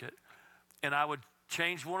Supermarket, and I would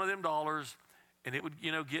change one of them dollars, and it would,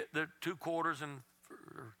 you know, get the 2 quarters and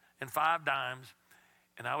 5 dimes.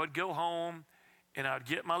 And I would go home, and I would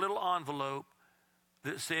get my little envelope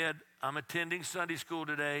that said, I'm attending Sunday school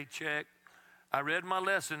today, check. I read my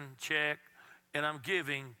lesson, check. And I'm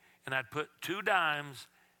giving, and I'd put 2 dimes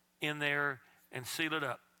in there and seal it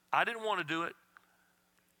up. I didn't want to do it.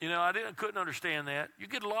 You know, couldn't understand that. You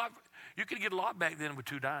could get a lot back then with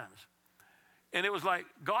 2 dimes. And it was like,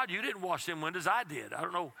 God, you didn't wash them windows, I did. I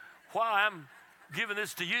don't know why I'm giving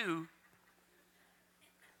this to you.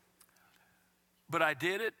 But I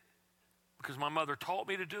did it because my mother taught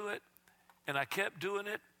me to do it, and I kept doing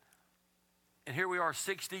it. And here we are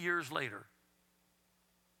 60 years later.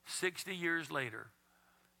 60 years later,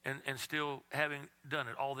 and still having done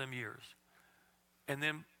it all them years. And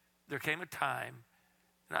then there came a time,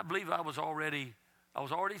 and I believe I was already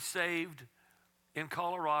saved in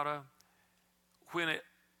Colorado when it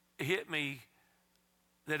hit me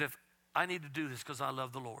that if I need to do this because I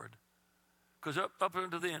love the Lord. Because up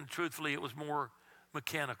until then, truthfully, it was more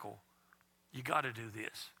mechanical. You got to do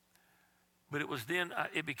this. But it was then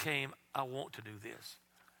it became, I want to do this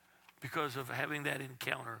because of having that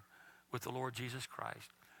encounter with the Lord Jesus Christ.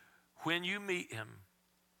 When you meet him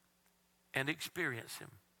and experience him,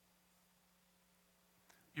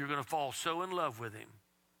 you're going to fall so in love with him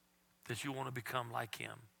that you want to become like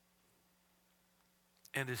him.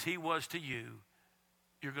 And as he was to you,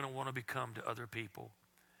 you're going to want to become to other people.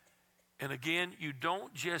 And again, you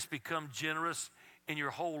don't just become generous in your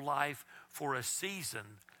whole life for a season,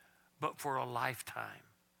 but for a lifetime.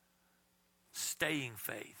 Staying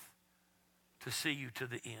faith to see you to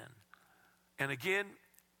the end. And again,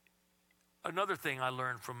 another thing I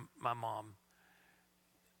learned from my mom,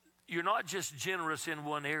 you're not just generous in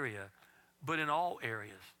one area, but in all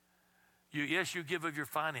areas. Yes, you give of your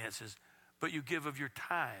finances, but you give of your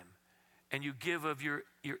time, and you give of your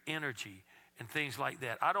energy and things like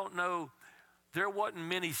that. I don't know, there wasn't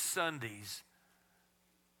many Sundays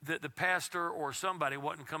that the pastor or somebody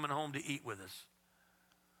wasn't coming home to eat with us.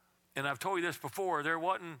 And I've told you this before, there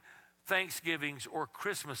wasn't Thanksgivings or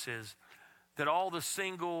Christmases that all the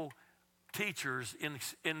single teachers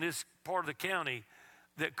in this part of the county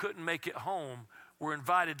that couldn't make it home were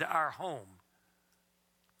invited to our home.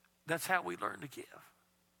 That's how we learn to give.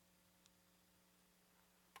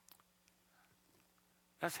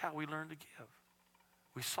 That's how we learn to give.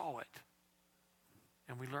 We saw it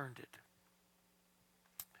and we learned it.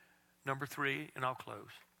 Number 3, and I'll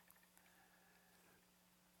close.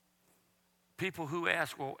 People who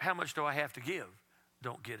ask, well, how much do I have to give?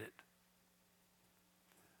 Don't get it.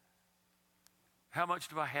 How much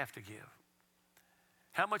do I have to give?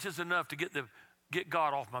 How much is enough to get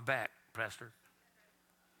God off my back, Pastor?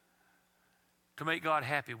 To make God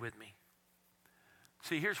happy with me.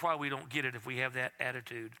 See, here's why we don't get it if we have that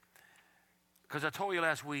attitude. Because I told you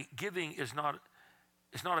last week, giving is not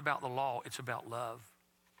about the law, it's about love.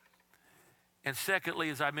 And secondly,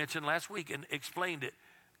 as I mentioned last week and explained it,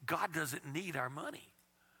 God doesn't need our money.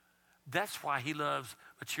 That's why he loves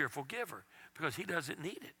a cheerful giver, because he doesn't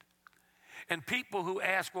need it. And people who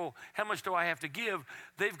ask, well, how much do I have to give?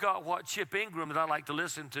 They've got what Chip Ingram, that I like to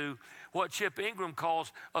listen to, what Chip Ingram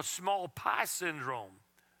calls a small pie syndrome.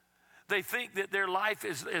 They think that their life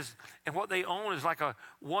is and what they own is like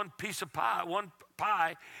one piece of pie, one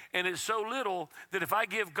pie, and it's so little that if I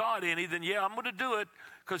give God any, then yeah, I'm going to do it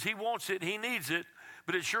because he wants it, he needs it,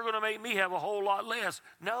 but it's sure going to make me have a whole lot less.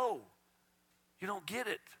 No, you don't get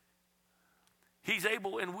it. He's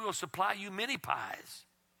able and will supply you many pies.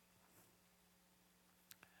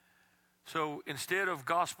 So instead of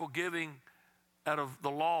gospel giving out of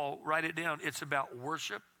the law, write it down. It's about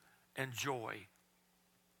worship and joy.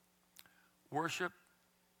 Worship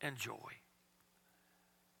and joy.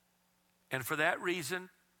 And for that reason,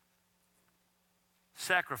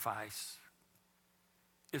 sacrifice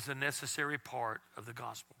is a necessary part of the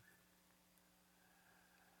gospel.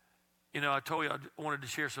 You know, I told you I wanted to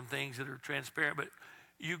share some things that are transparent, but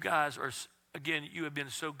you guys are, again, you have been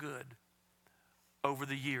so good over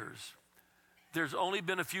the years. There's only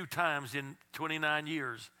been a few times in 29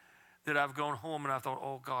 years that I've gone home and I thought,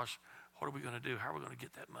 oh gosh, what are we going to do? How are we going to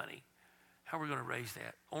get that money? How are we going to raise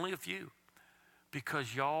that? Only a few.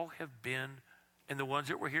 Because y'all have been, and the ones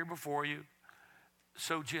that were here before you,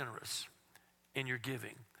 so generous in your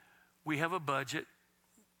giving. We have a budget.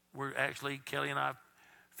 We're actually, Kelly and I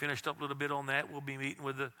finished up a little bit on that. We'll be meeting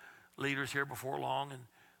with the leaders here before long and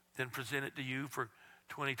then present it to you for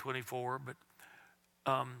 2024. But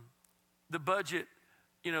the budget,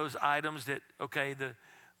 you know, is items that, okay,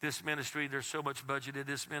 this ministry, there's so much budgeted,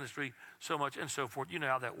 this ministry, so much, and so forth. You know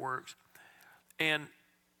how that works. And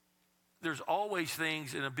there's always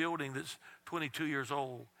things in a building that's 22 years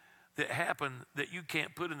old that happen that you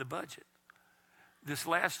can't put in the budget. This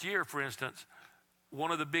last year, for instance,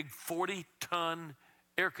 one of the big 40-ton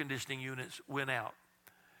air conditioning units went out.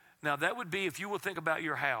 Now, that would be, if you will think about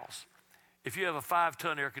your house, if you have a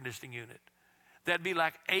 5-ton air conditioning unit, that'd be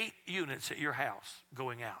like 8 units at your house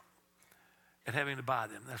going out and having to buy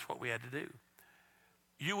them. That's what we had to do.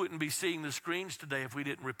 You wouldn't be seeing the screens today if we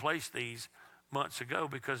didn't replace these months ago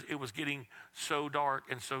because it was getting so dark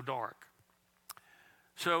and so dark.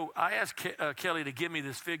 So I asked Kelly to give me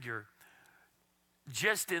this figure.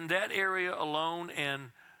 Just in that area alone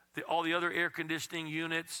and all the other air conditioning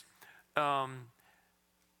units, out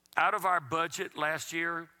of our budget last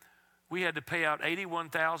year, we had to pay out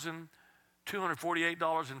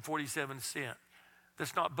 $81,248.47.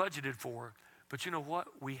 That's not budgeted for, but you know what?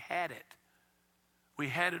 We had it. We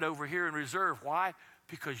had it over here in reserve. Why?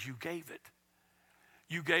 Because you gave it.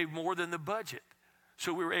 You gave more than the budget.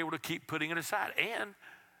 So we were able to keep putting it aside. And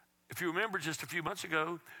If you remember just a few months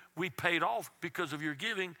ago, we paid off because of your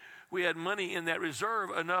giving. We had money in that reserve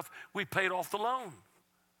enough. We paid off the loan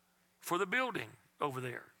for the building over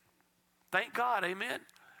there. Thank God, amen.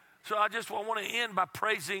 So I just want to end by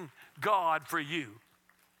praising God for you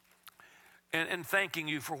and thanking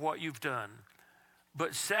you for what you've done.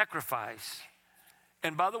 But sacrifice.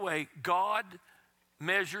 And by the way, God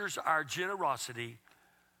measures our generosity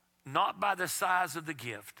not by the size of the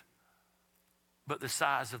gift, but the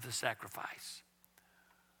size of the sacrifice.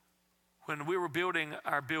 When we were building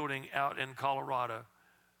our building out in Colorado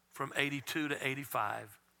from 82 to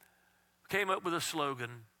 85, came up with a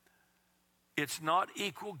slogan, it's not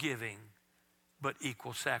equal giving, but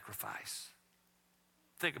equal sacrifice.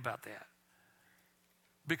 Think about that.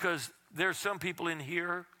 Because there's some people in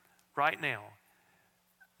here right now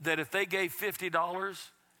that if they gave $50,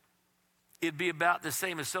 it'd be about the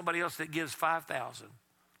same as somebody else that gives $5,000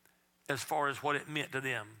 as far as what it meant to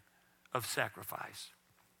them of sacrifice.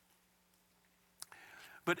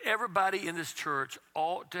 But everybody in this church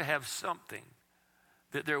ought to have something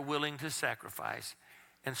that they're willing to sacrifice.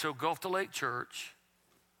 And so Gulf to Lake Church,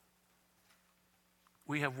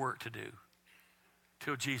 we have work to do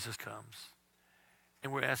till Jesus comes.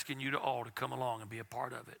 And we're asking you to all to come along and be a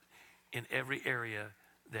part of it in every area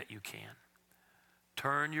that you can.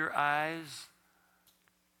 Turn your eyes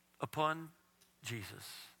upon Jesus.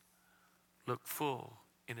 Look full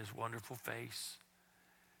in his wonderful face.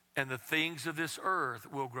 And the things of this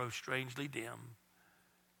earth will grow strangely dim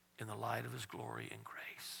in the light of his glory and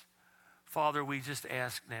grace. Father, we just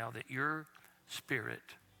ask now that your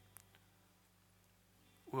Spirit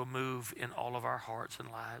will move in all of our hearts and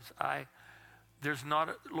lives.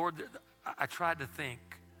 Lord, I tried to think.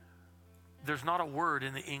 There's not a word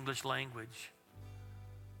in the English language.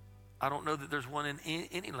 I don't know that there's one in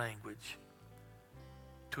any language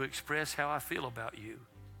to express how I feel about you.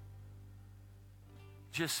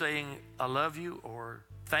 Just saying I love you or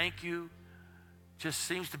thank you just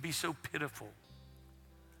seems to be so pitiful.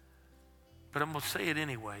 But I'm going to say it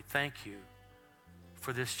anyway. Thank you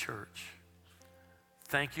for this church.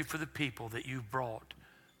 Thank you for the people that you've brought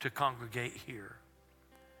to congregate here.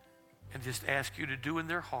 And just ask you to do in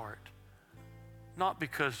their heart, not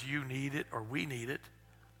because you need it or we need it,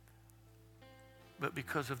 but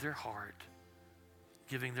because of their heart,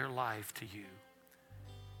 giving their life to you.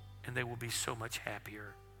 And they will be so much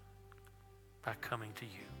happier by coming to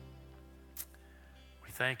you.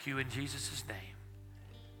 We thank you in Jesus' name.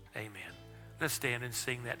 Amen. Let's stand and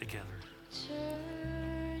sing that together.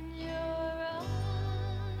 Turn your eyes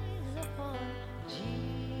upon Jesus.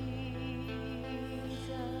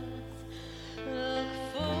 Look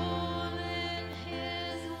full in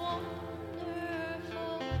his wonderful face, and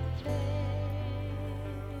the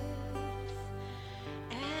things of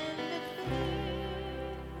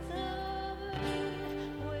earth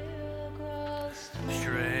will grow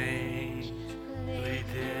Strangely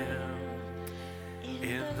dim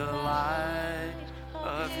in the light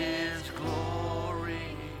of his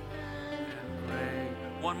glory and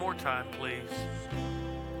grace. One more time, please.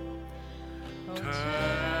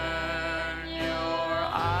 Turn your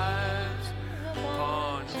eyes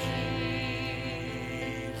upon Jesus.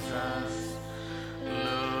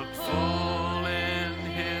 Look full in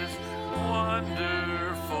his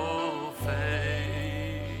wonderful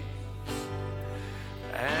face,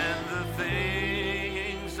 and the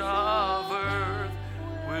things of earth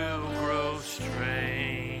will grow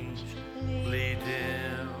strangely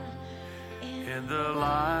dim in the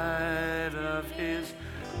light of his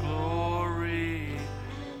glory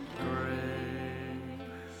and grace.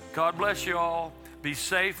 God bless you all. Be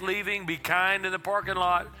safe leaving. Be kind in the parking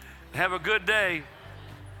lot. Have a good day.